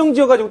이렇게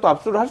한정지어가지고 또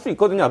압수를 할 수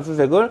있거든요.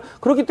 압수수색을.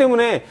 그렇기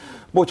때문에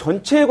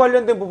전체에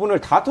관련된 부분을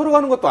다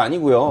털어가는 것도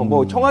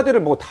아니고요.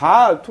 청와대를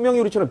다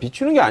투명유리처럼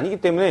비추는 게 아니기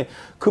때문에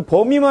그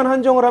범위만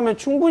한정을 하면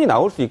충분히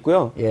나올 수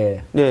있고요.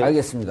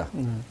 알겠습니다.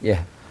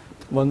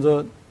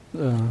 먼저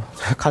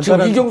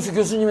간단한 지금 이경수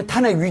교수님의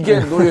탄핵 위기에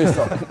놓여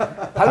있어.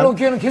 반론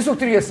기회는 계속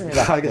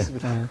드리겠습니다.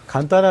 알겠습니다.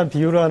 간단한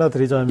비유를 하나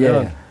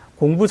드리자면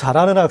공부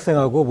잘하는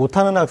학생하고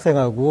못하는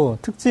학생하고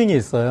특징이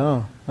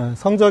있어요.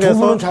 성적에서 두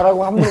분은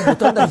잘하고 한 분은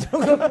못한다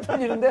이런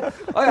표현인데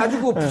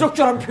아주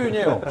부적절한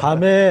표현이에요.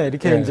 밤에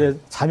이렇게 이제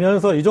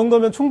자면서 이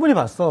정도면 충분히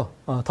봤어.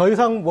 더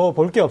이상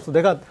볼 게 없어.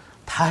 내가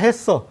다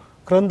했어.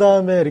 그런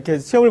다음에 이렇게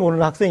시험을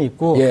보는 학생이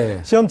있고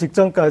시험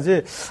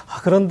직전까지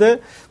그런데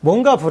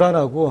뭔가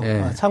불안하고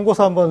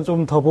참고서 한번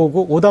좀 더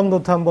보고 오답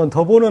노트 한번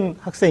더 보는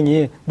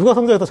학생이 누가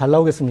성적이 더 잘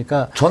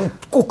나오겠습니까? 전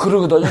꼭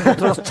그러거든요.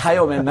 들어서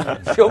자요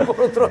맨날. 시험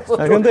보러 들어서.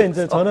 그런데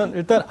이제 저는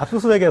일단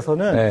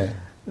압수수색에서는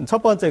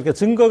첫 번째 이렇게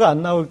증거가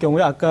안 나올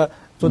경우에 아까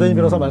조대진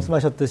변호사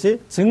말씀하셨듯이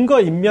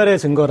증거인멸의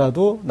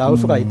증거라도 나올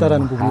수가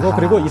있다라는 부분이고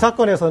그리고 이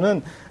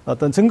사건에서는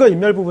어떤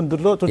증거인멸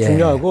부분들도 좀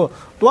중요하고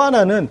또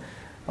하나는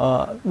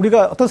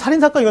우리가 어떤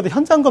살인사건이거든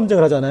현장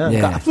검증을 하잖아요.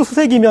 그러니까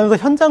압수수색이면서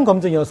현장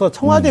검증이어서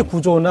청와대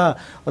구조나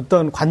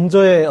어떤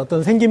관저의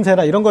어떤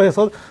생김새나 이런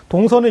거에서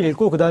동선을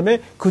읽고 그 다음에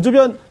그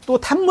주변 또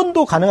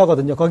탐문도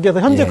가능하거든요. 거기에서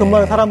현재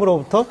근무하는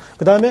사람으로부터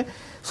그 다음에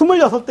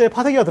 26대의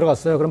파쇄기가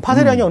들어갔어요. 그럼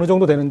파쇄량이 어느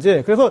정도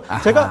되는지. 그래서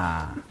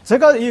제가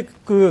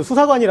그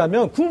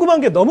수사관이라면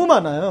궁금한 게 너무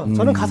많아요.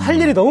 저는 가서 할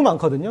일이 너무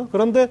많거든요.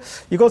 그런데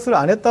이것을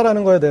안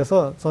했다라는 거에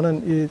대해서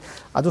저는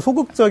아주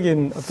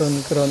소극적인 어떤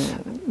그런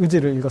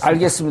의지를 읽었습니다.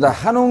 알겠습니다.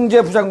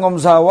 한웅재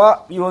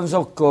부장검사와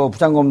이원석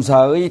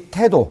부장검사의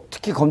태도,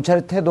 특히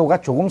검찰의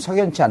태도가 조금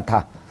석연치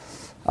않다.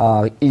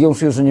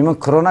 이경수 교수님은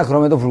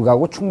그럼에도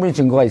불구하고 충분히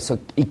증거가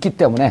있기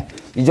때문에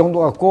이 정도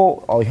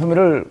갖고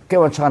혐의를 꽤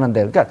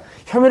맞춰가는데 그러니까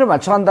혐의를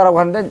맞춰간다라고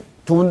하는데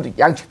두 분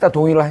양측 다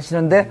동의를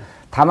하시는데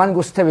다만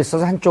그 스텝에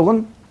있어서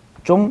한쪽은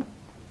좀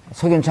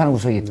석연치 않은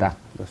구석이 있다.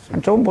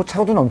 한쪽은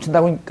차고도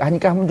넘친다고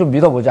하니까 한번 좀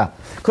믿어보자.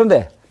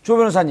 그런데 조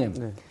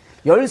변호사님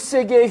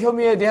 13개의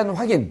혐의에 대한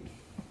확인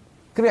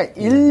그러니까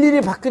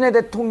일일이 박근혜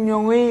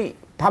대통령의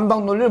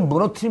반박 논리를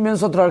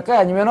무너뜨리면서 들어갈까요?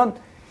 아니면은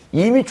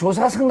이미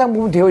조사가 상당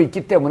부분 되어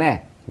있기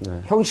때문에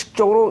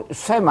형식적으로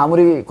수사의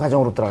마무리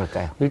과정으로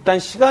들어갈까요? 일단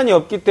시간이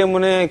없기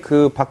때문에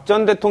박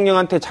전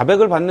대통령한테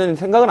자백을 받는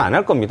생각은 안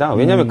할 겁니다.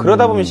 왜냐하면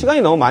그러다 보면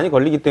시간이 너무 많이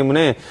걸리기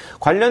때문에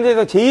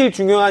관련돼서 제일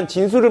중요한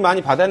진술을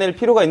많이 받아낼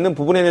필요가 있는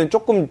부분에는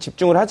조금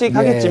집중을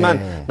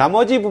하겠지만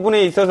나머지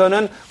부분에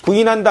있어서는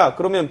부인한다.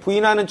 그러면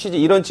부인하는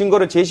취지 이런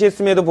증거를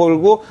제시했음에도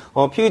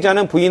불구하고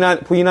피의자는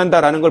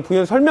부인한다라는 걸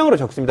부인 설명으로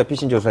적습니다.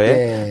 피신조서에.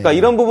 그러니까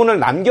이런 부분을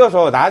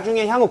남겨서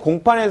나중에 향후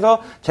공판에서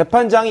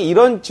재판장이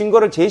이런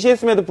증거를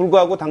제시했음에도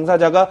불구하고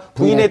당사자가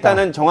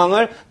부인했다는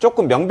정황을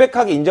조금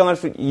명백하게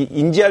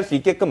인지할 수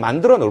있게끔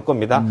만들어 놓을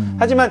겁니다.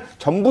 하지만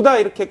전부 다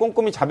이렇게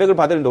꼼꼼히 자백을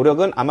받을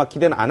노력은 아마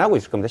기대는 안 하고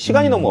있을 겁니다.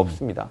 시간이 너무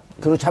없습니다.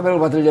 그리고 자백을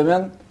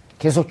받으려면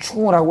계속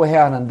추궁을 하고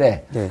해야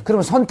하는데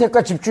그러면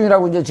선택과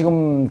집중이라고 이제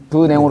지금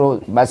그 내용으로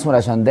말씀을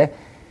하셨는데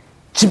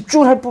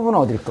집중을 할 부분은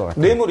어딜 것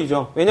같아요?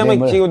 뇌물이죠.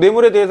 왜냐하면 지금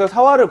뇌물에 대해서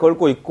사활을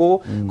걸고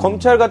있고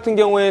검찰 같은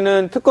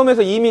경우에는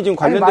특검에서 이미 지금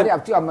관련된 말이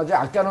앞뒤가 안 맞아요.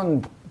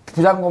 아까는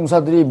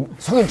부장검사들이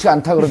석연치가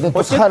않다 그러는데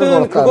또 사활을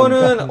어쨌든 걸었다 그거는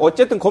그러니까.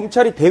 어쨌든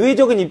검찰이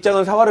대외적인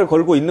입장은 사활을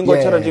걸고 있는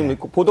것처럼 지금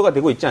보도가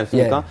되고 있지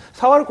않습니까?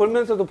 사활을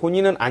걸면서도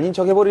본인은 아닌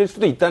척 해버릴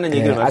수도 있다는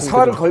얘기를 말씀드립니다.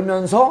 사활을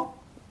걸면서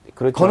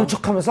그렇죠. 거는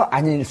척하면서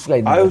아닐 수가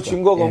있는 거죠.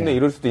 증거가 없네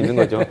이럴 수도 있는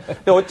거죠.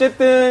 근데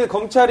어쨌든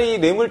검찰이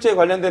뇌물죄에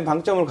관련된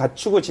방점을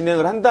갖추고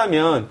진행을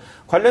한다면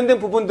관련된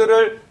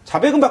부분들을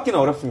자백은 받기는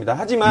어렵습니다.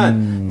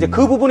 하지만 이제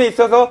그 부분에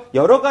있어서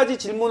여러 가지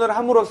질문을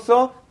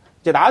함으로써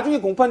이제 나중에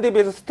공판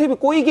대비해서 스텝이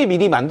꼬이게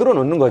미리 만들어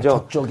놓는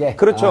거죠. 저쪽에.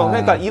 그렇죠.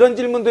 그러니까 이런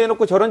질문도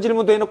해놓고 저런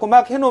질문도 해놓고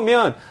막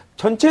해놓으면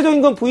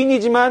전체적인 건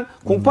부인이지만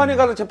공판에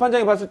가서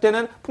재판장이 봤을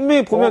때는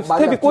분명히 보면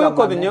스텝이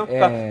꼬였거든요.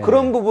 그러니까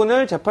그런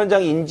부분을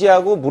재판장이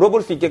인지하고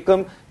물어볼 수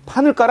있게끔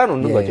판을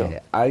깔아놓는 거죠.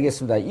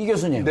 알겠습니다. 이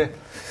교수님. 네.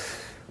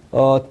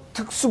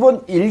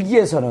 특수본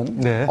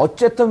 1기에서는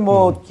어쨌든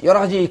뭐 여러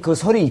가지 그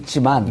설이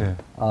있지만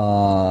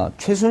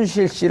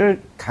최순실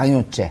씨를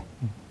강요죄,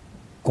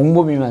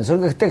 공범이면서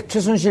그러니까 그때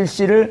최순실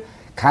씨를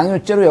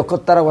강요죄로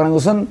엮었다라고 하는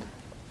것은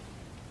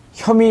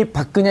혐의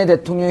박근혜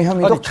대통령의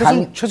혐의도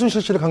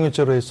최순실 씨를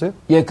강요죄로 했어요?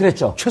 예,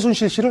 그랬죠.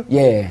 최순실 씨를?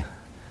 예.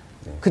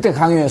 그때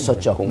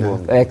강요였었죠.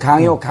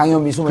 강요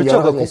미수물 그렇죠.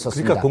 여러 가지가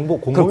있었습니다. 그러니까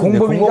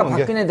공범이니까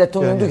박근혜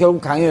대통령도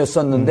결국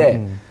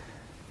강요였었는데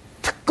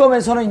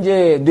특검에서는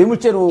이제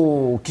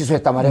뇌물죄로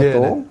기소했단 말이에요.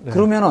 또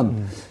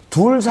그러면은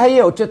둘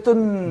사이에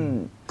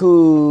어쨌든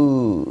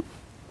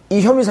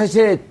이 혐의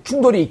사실에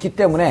충돌이 있기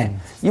때문에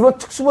이번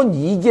특수본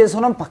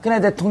 2기에서는 박근혜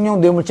대통령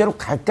뇌물죄로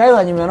갈까요?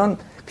 아니면은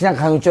그냥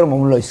강요죄로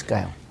머물러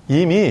있을까요?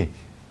 이미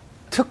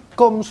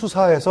특검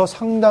수사에서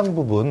상당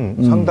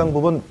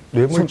부분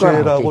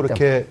뇌물죄라고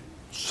이렇게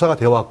수사가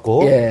되어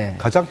왔고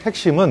가장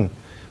핵심은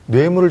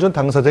뇌물을 준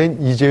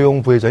당사자인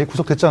이재용 부회장이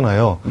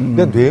구속됐잖아요.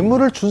 근데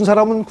뇌물을 준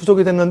사람은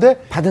구속이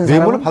됐는데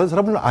뇌물을 받은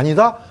사람은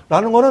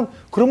아니다라는 거는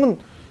그러면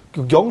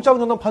영장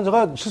전담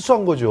판사가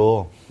실수한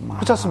거죠.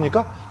 그렇지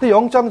않습니까? 근데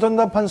영장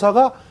전담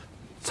판사가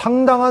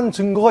상당한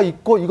증거가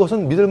있고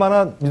이것은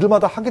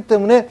믿을마다 하기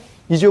때문에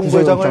이재용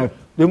부회장을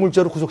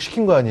뇌물죄로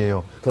구속시킨 거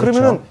아니에요. 그렇죠.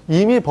 그러면은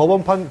이미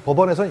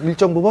법원에서는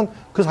일정 부분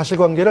그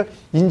사실관계를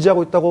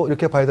인지하고 있다고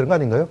이렇게 봐야 되는 거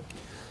아닌가요?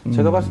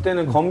 제가 봤을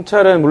때는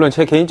검찰은 물론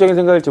제 개인적인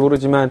생각일지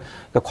모르지만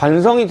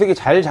관성이 되게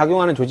잘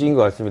작용하는 조직인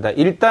것 같습니다.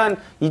 일단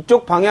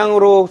이쪽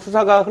방향으로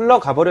수사가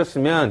흘러가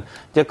버렸으면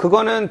이제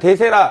그거는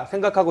대세라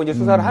생각하고 이제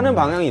수사를 하는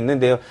방향이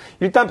있는데요.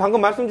 일단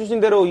방금 말씀 주신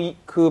대로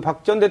그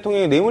박 전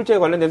대통령의 뇌물죄에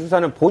관련된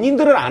수사는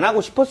본인들은 안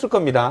하고 싶었을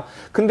겁니다.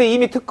 근데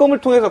이미 특검을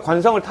통해서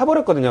관성을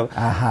타버렸거든요.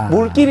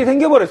 물길이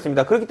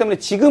생겨버렸습니다. 그렇기 때문에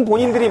지금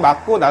본인들이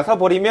막고 나서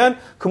버리면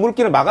그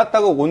물길을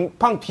막았다고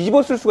온팡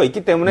뒤집었을 수가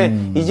있기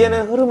때문에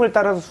이제는 흐름을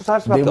따라서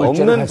수사할 수밖에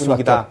없는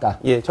분위기다.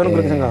 예, 저는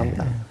그렇게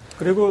생각합니다.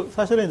 그리고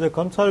사실은 이제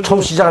검찰도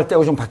처음 시작할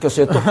때하고 좀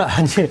바뀌었어요. 또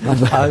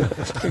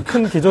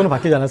큰 기조는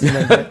바뀌지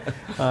않았습니다.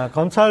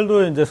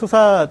 검찰도 이제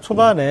수사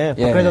초반에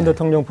박근혜 전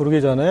대통령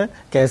부르기 전에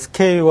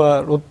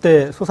SK와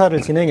롯데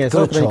수사를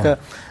진행해서 그러니까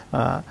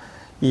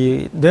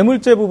이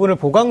뇌물죄 부분을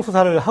보강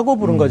수사를 하고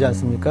부른 거지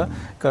않습니까?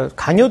 그러니까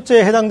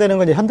강요죄에 해당되는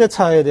건 이제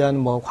현대차에 대한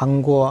뭐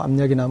광고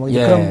압력이나 뭐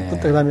그런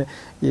그다음에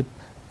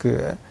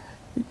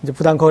이제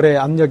부당 거래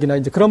압력이나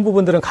이제 그런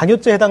부분들은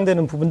강요죄에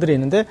해당되는 부분들이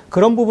있는데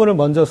그런 부분을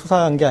먼저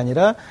수사한 게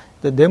아니라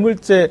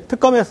뇌물죄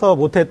특검에서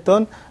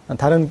못했던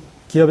다른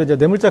기업의 이제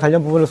뇌물죄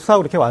관련 부분을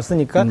수사하고 이렇게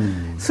왔으니까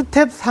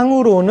스텝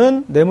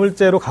상으로는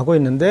뇌물죄로 가고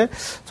있는데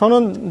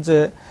저는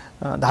이제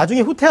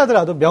나중에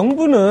후퇴하더라도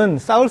명분은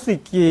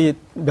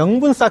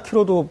명분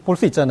쌓기로도 볼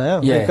수 있잖아요.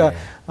 그러니까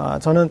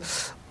저는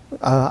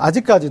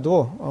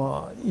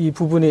아직까지도 이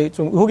부분이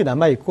좀 의혹이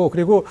남아 있고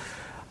그리고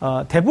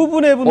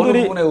대부분의 분들이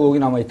어느 부분에 의혹이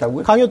남아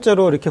있다고요?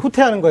 강요죄로 이렇게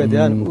후퇴하는 거에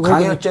대한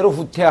강요죄로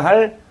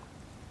후퇴할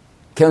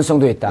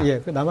개연성도 있다.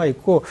 예, 남아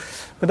있고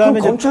그다음에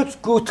검찰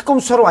특검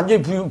수사를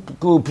완전히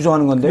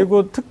부정하는 건데.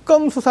 그리고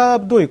특검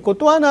수사도 있고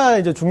또 하나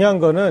이제 중요한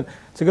거는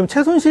지금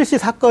최순실 씨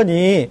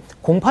사건이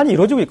공판이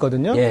이루어지고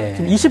있거든요.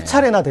 지금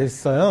 20차례나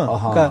됐어요.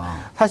 그러니까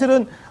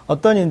사실은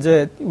어떤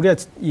이제 우리가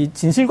이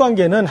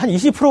진실관계는 한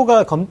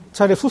 20%가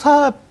검찰의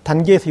수사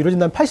단계에서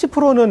이루어진다면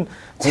 80%는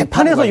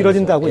재판에서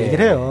이루어진다고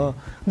얘기를 해요.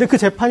 근데 그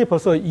재판이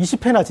벌써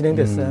 20회나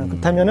진행됐어요.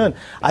 그렇다면은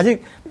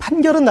아직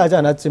판결은 나지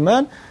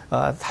않았지만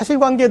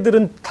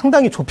사실관계들은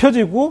상당히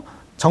좁혀지고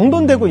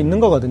정돈되고 있는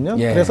거거든요.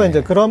 그래서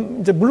이제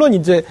물론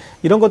이제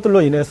이런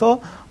것들로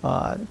인해서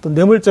또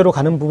뇌물죄로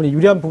가는 부분이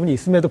유리한 부분이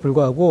있음에도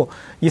불구하고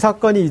이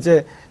사건이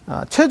이제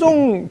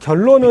최종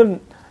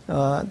결론은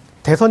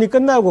대선이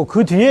끝나고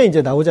그 뒤에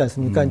이제 나오지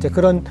않습니까? 이제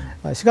그런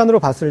시간으로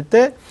봤을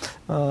때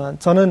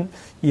저는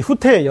이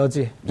후퇴의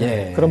여지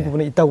그런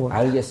부분이 있다고 봅니다.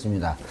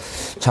 알겠습니다.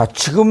 자,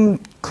 지금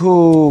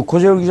그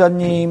고재열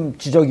기자님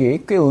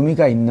지적이 꽤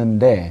의미가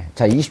있는데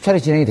자,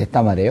 20차례 진행이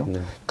됐단 말이에요.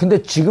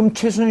 근데 지금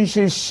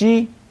최순실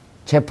씨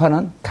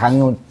재판은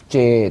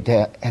강요죄에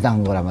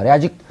해당한 거란 말이에요.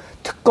 아직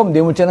특검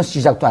뇌물죄는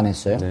시작도 안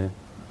했어요.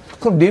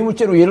 그럼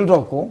뇌물죄로 예를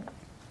들었고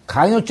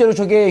강요죄로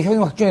저게 형이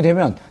확정이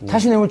되면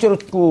다시 뇌물죄로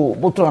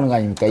못 들어가는 거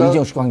아닙니까? 그러니까,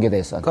 이재용 씨 관계에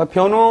대해서. 그러니까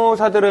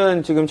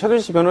변호사들은 지금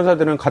최순실 씨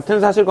변호사들은 같은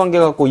사실관계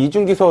갖고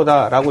이중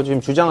기소다라고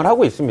지금 주장을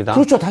하고 있습니다.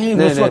 그렇죠. 당연히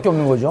그럴 수밖에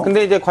없는 거죠.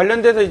 근데 이제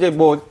관련돼서 이제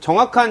뭐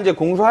정확한 이제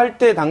공소할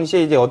때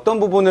당시에 이제 어떤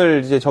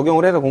부분을 이제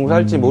적용을 해서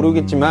공소할지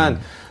모르겠지만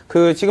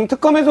그 지금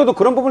특검에서도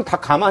그런 부분을 다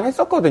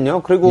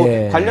감안했었거든요. 그리고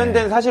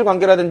관련된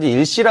사실관계라든지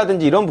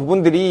일시라든지 이런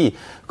부분들이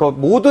그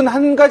모든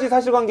한 가지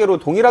사실관계로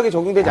동일하게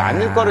적용되지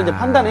않을 거를 이제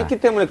판단했기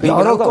때문에 그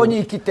여러 건이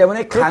있기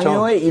때문에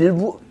강요의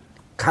일부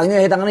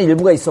강요에 해당하는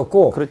일부가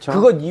있었고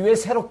그것 이외에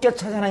새롭게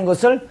찾아낸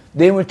것을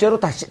뇌물죄로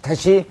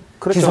다시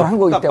기소를 한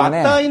거기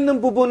때문에 맞닿아 있는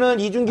부분은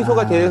이중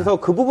기소가 돼서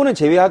그 부분은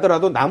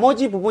제외하더라도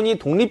나머지 부분이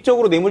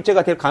독립적으로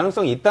뇌물죄가 될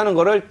가능성이 있다는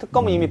거를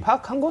특검은 이미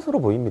파악한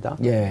것으로 보입니다.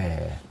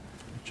 예.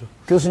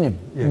 교수님,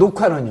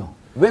 녹화는요?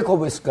 왜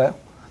거부했을까요?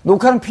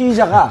 녹화는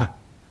피의자가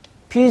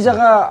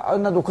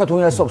나 녹화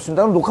동의할 수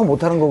없습니다. 그럼 녹화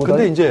못하는 거거든요.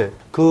 근데 이제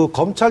그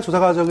검찰 조사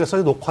과정에서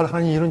녹화를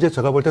하는 이유는 이제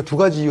제가 볼 때 두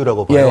가지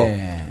이유라고 봐요.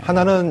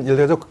 하나는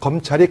예를 들어서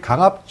검찰이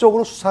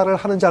강압적으로 수사를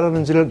하는지 안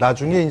하는지를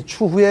나중에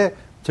추후에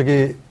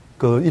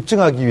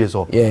입증하기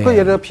위해서. 그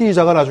예를 들어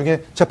피의자가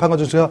나중에 재판관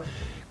중에서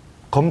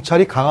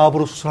검찰이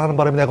강압으로 수사하는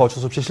바람에 내가 어쩔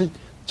수 없이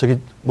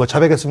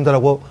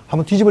자백했습니다라고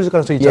하면 뒤집어질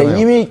가능성이 있잖아요.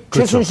 이미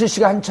최순실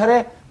씨가 한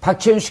차례,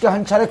 박채윤 씨가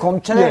한 차례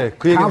검찰에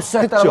강압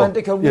수사했다고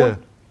하는데 결국은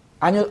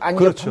아니요,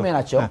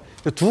 판매났죠.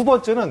 두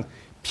번째는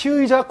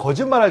피의자가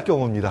거짓말할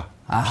경우입니다.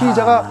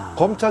 피의자가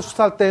검찰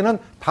수사할 때는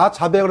다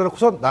자백을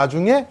해놓고서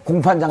나중에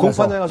공판장에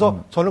가서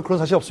저는 그런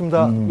사실이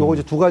없습니다. 요거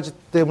이제 두 가지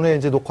때문에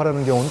이제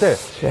녹화라는 경우인데,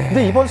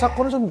 근데 이번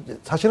사건은 좀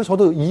사실은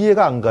저도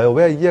이해가 안 가요.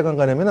 왜 이해가 안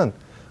가냐면은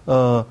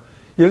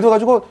예를 들어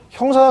가지고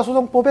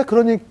형사소송법에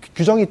그런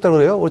규정이 있다고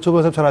그래요. 우리 조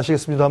변호사님 잘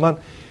아시겠습니다만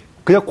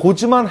그냥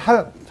고지만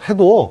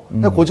해도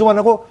그냥 고지만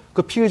하고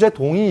그 피의자의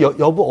동의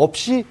여부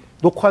없이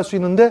녹화할 수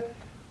있는데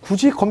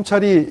굳이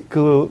검찰이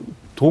그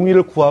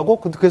동의를 구하고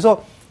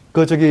그래서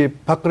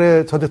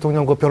박근혜 전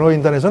대통령 그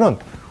변호인단에서는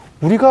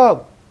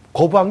우리가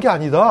거부한 게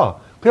아니다.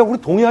 그냥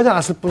우리 동의하지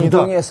않았을 뿐이다.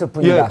 부동의했을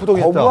뿐이다.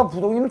 부동의했다. 거부와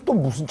부동의는 또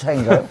무슨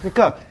차이인가요?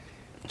 그러니까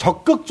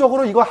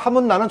적극적으로 이거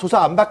하면 나는 조사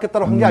안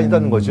받겠다고 한 게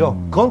아니다는 거죠.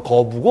 그건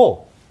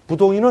거부고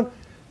부동의는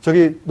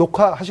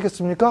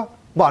녹화하시겠습니까?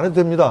 뭐 안 해도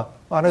됩니다.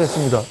 안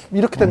하겠습니다.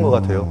 이렇게 된 것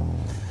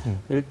같아요.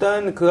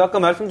 일단 아까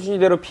말씀 주신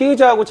대로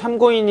피의자하고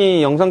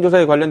참고인이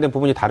영상조사에 관련된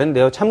부분이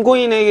다른데요.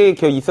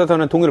 참고인에게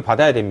있어서는 동의를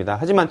받아야 됩니다.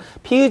 하지만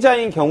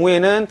피의자인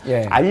경우에는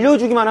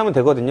알려주기만 하면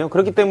되거든요.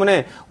 그렇기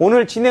때문에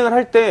오늘 진행을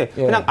할 때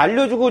그냥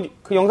알려주고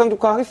그 영상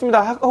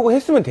녹화하겠습니다 하고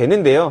했으면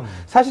되는데요.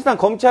 사실상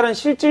검찰은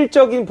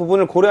실질적인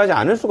부분을 고려하지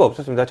않을 수가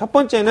없었습니다. 첫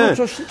번째는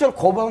그렇죠. 실제로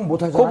거부하면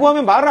못하잖아요.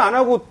 거부하면 말을 안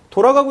하고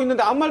돌아가고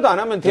있는데 아무 말도 안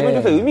하면 대면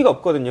조사에 의미가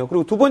없거든요.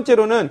 그리고 두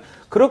번째로는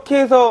그렇게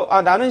해서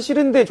나는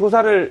싫은데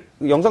조사를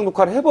영상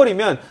녹화를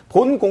해버리면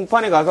본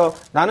공판에 가서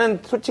나는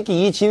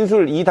솔직히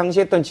이 당시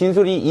했던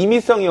진술이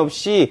임의성이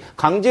없이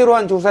강제로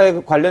한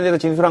조사에 관련해서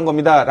진술한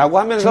겁니다라고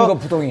하면서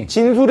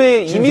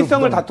진술의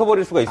임의성을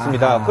다퉈버릴 수가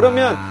있습니다.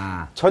 그러면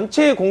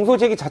전체 공소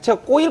제기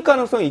자체가 꼬일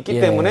가능성이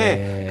있기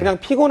때문에 그냥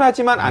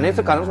피곤하지만 안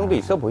했을 가능성도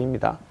있어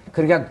보입니다.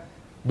 그러니까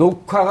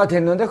녹화가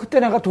됐는데 그때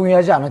내가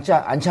동의하지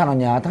않지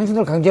않았냐.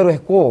 당신들 강제로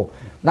했고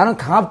나는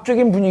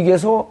강압적인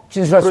분위기에서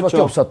진술할 수밖에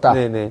없었다.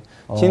 네네.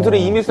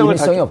 진술의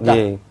임의성이 없다.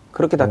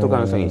 그렇게 다툴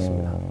가능성이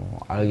있습니다.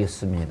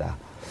 알겠습니다.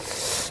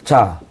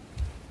 자,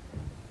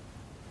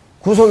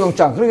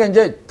 구속영장. 그러니까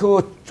이제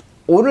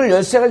오늘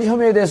 13가지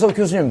혐의에 대해서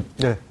교수님.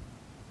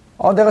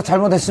 내가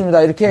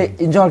잘못했습니다. 이렇게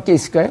인정할 게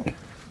있을까요?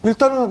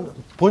 일단은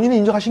본인이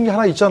인정하신 게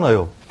하나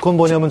있잖아요. 그건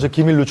뭐냐면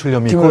기밀 누출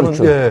혐의.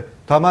 그거는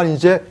다만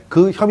이제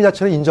그 혐의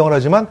자체는 인정을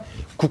하지만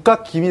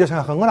국가 기밀을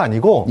생각한 건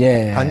아니고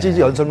단지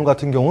이제 연설문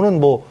같은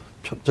경우는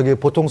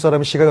보통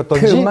사람이 시각이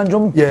어떤지 표현만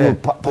좀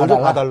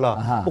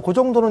봐달라. 그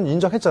정도는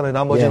인정했잖아요.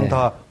 나머지는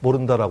다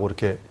모른다라고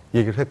이렇게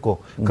얘기를 했고.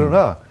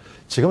 그러나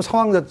지금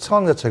상황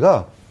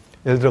자체가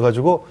예를 들어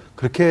가지고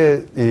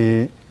그렇게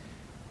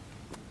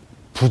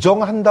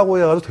부정한다고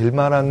해가지고 될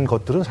만한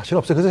것들은 사실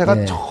없어요. 그래서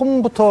제가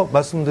처음부터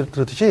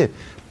말씀드렸듯이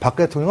박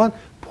대통령은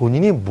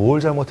본인이 뭘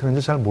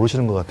잘못했는지 잘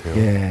모르시는 것 같아요.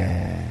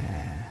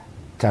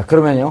 자,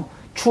 그러면요.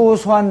 추후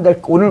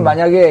소환될, 오늘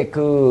만약에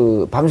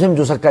밤샘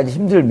조사까지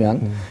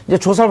힘들면, 이제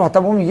조사를 받다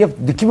보면 이게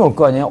느낌이 올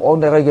거 아니에요?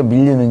 내가 이게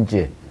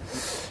밀리는지.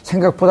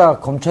 생각보다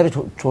검찰이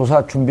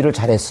조사 준비를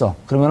잘했어.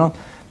 그러면은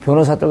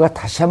변호사들과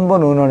다시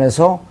한번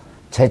의논해서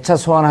재차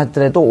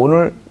소환하더라도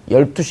오늘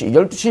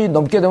 12시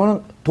넘게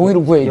되면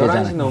동의를 구해야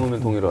되잖아요. 11시 넘으면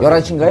동의를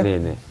 11시인가요?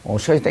 네네.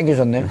 시간이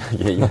땡겨졌네요.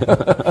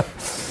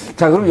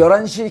 자, 그럼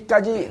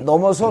 11시까지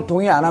넘어서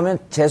동의 안 하면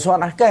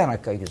재소환 할까요, 안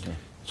할까요, 교수님?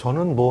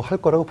 저는 할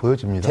거라고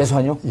보여집니다.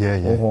 재소환요?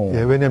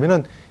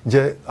 왜냐면은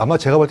이제 아마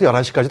제가 볼 때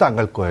 11시까지도 안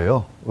갈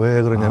거예요.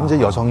 왜 그러냐면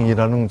이제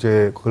여성이라는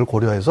그걸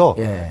고려해서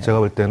제가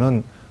볼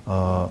때는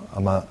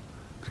아마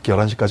그렇게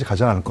 11시까지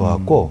가지 않을 것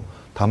같고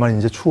다만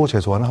이제 추후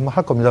재소환을 한번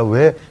할 겁니다.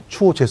 왜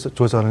추후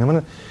재소환을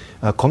하냐면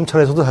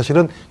검찰에서도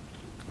사실은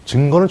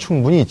증거는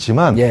충분히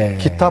있지만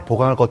기타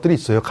보강할 것들이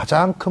있어요.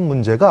 가장 큰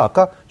문제가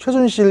아까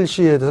최순실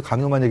씨에 대해서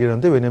강요만 얘기를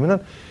했는데 왜냐면은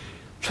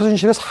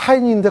최순실의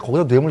사인인데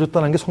거기다 뇌물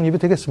줬다는 게 성립이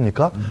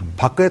되겠습니까?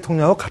 박근혜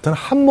대통령하고 같은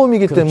한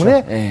몸이기 그렇죠.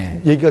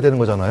 때문에 얘기가 되는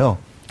거잖아요.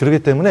 그렇기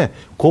때문에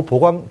그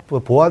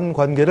보완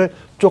관계를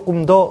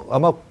조금 더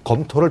아마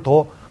검토를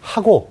더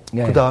하고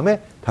그 다음에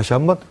다시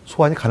한번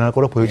소환이 가능할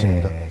거로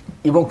보여집니다.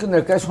 이번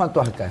끝낼까요? 소환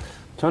또 할까요?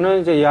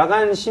 저는 이제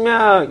야간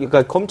심야,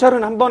 그러니까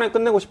검찰은 한 번에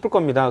끝내고 싶을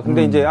겁니다.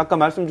 근데 이제 아까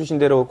말씀 주신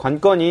대로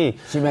관건이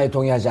심야에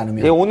동의하지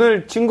않으면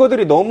오늘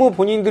증거들이 너무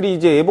본인들이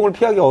이제 예봉을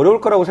피하기 어려울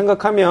거라고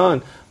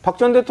생각하면 박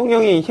전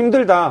대통령이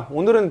힘들다,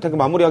 오늘은 되게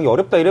마무리하기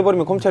어렵다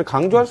이래버리면 검찰이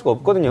강조할 수가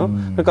없거든요.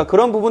 그러니까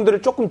그런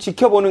부분들을 조금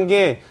지켜보는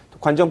게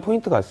관전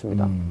포인트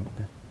같습니다.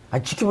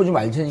 지켜보지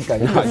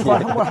말자니까요.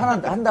 소환 한번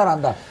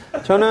한다.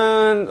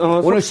 저는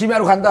오늘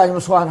심야로 간다 아니면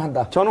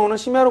소환한다. 저는 오늘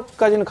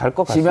심야로까지는 갈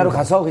것 같습니다. 심야로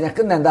가서 그냥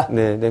끝낸다.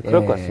 네,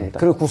 그럴 것 같습니다.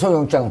 그리고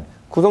구속영장은?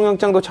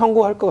 구속영장도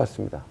청구할 것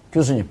같습니다.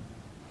 교수님.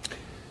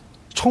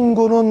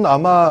 청구는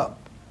아마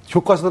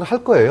교과서대로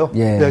할 거예요.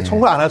 네,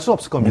 청구를 안 할 수는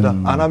없을 겁니다.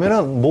 안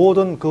하면은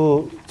모든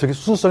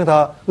순수성이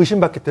다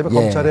의심받기 때문에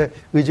검찰의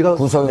의지가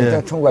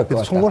구속영장 청구할 것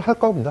같다. 청구를 할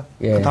겁니다.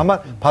 다만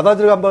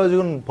받아들여 안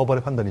받아들여는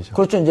법원의 판단이죠.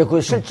 그렇죠. 이제 그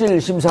실질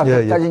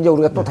심사까지 이제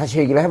우리가 또 다시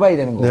얘기를 해봐야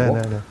되는 거고.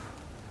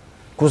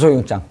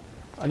 구속영장.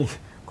 아니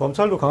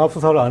검찰도 강압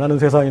수사를 안 하는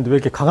세상인데 왜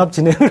이렇게 강압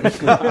진행을?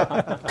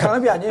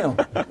 강압이 아니에요.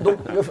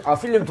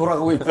 필름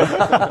돌아가고 있고.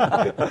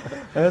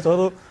 네,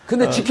 저도.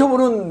 근데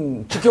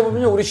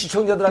지켜보면요, 우리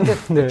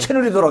시청자들한테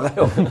채널이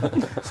돌아가요.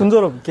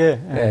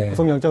 순조롭게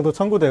구속영장도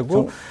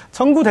청구되고,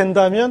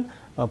 청구된다면,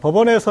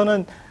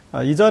 법원에서는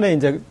이전에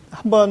이제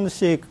한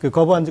번씩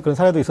거부한 그런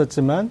사례도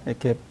있었지만,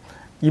 이렇게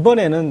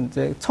이번에는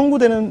이제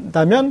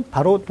청구된다면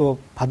바로 또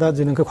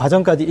받아지는 그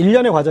과정까지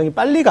 1년의 과정이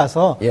빨리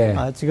가서,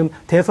 지금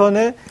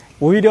대선에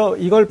오히려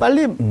이걸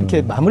빨리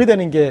이렇게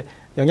마무리되는 게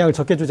영향을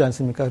적게 주지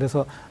않습니까?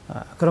 그래서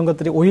그런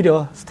것들이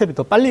오히려 스텝이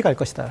더 빨리 갈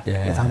것이다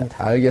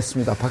예상합니다.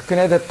 알겠습니다.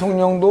 박근혜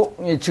대통령도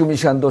지금 이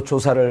시간도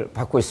조사를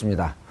받고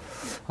있습니다.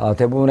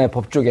 대부분의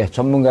법조계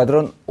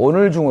전문가들은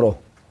오늘 중으로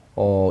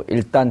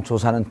일단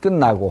조사는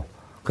끝나고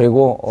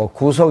그리고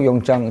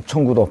구속영장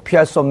청구도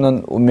피할 수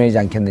없는 운명이지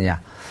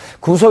않겠느냐.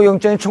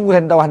 구속영장이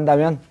청구된다고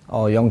한다면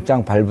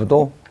영장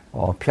발부도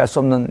피할 수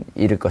없는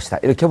일일 것이다.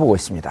 이렇게 보고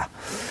있습니다.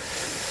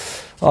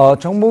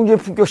 정봉주의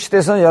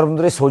품격시대에서는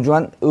여러분들의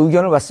소중한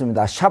의견을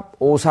받습니다. 샵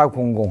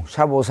 5400,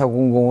 샵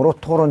 5400으로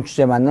토론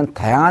주제 맞는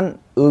다양한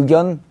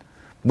의견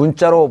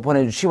문자로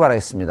보내주시기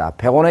바라겠습니다.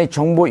 100원의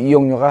정보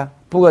이용료가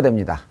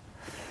부과됩니다.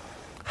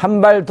 한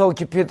발 더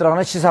깊이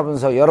들어가는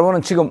시사분석.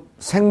 여러분은 지금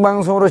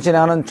생방송으로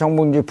진행하는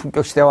정봉주의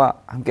품격시대와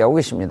함께하고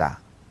계십니다.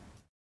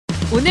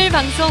 오늘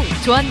방송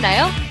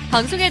좋았나요?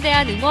 방송에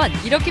대한 응원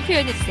이렇게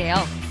표현해주세요.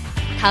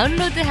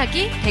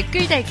 다운로드하기,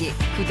 댓글 달기,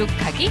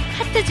 구독하기,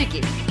 하트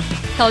주기.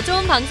 더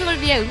좋은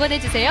방송을 위해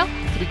응원해주세요.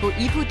 그리고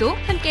 2부도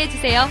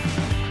함께해주세요.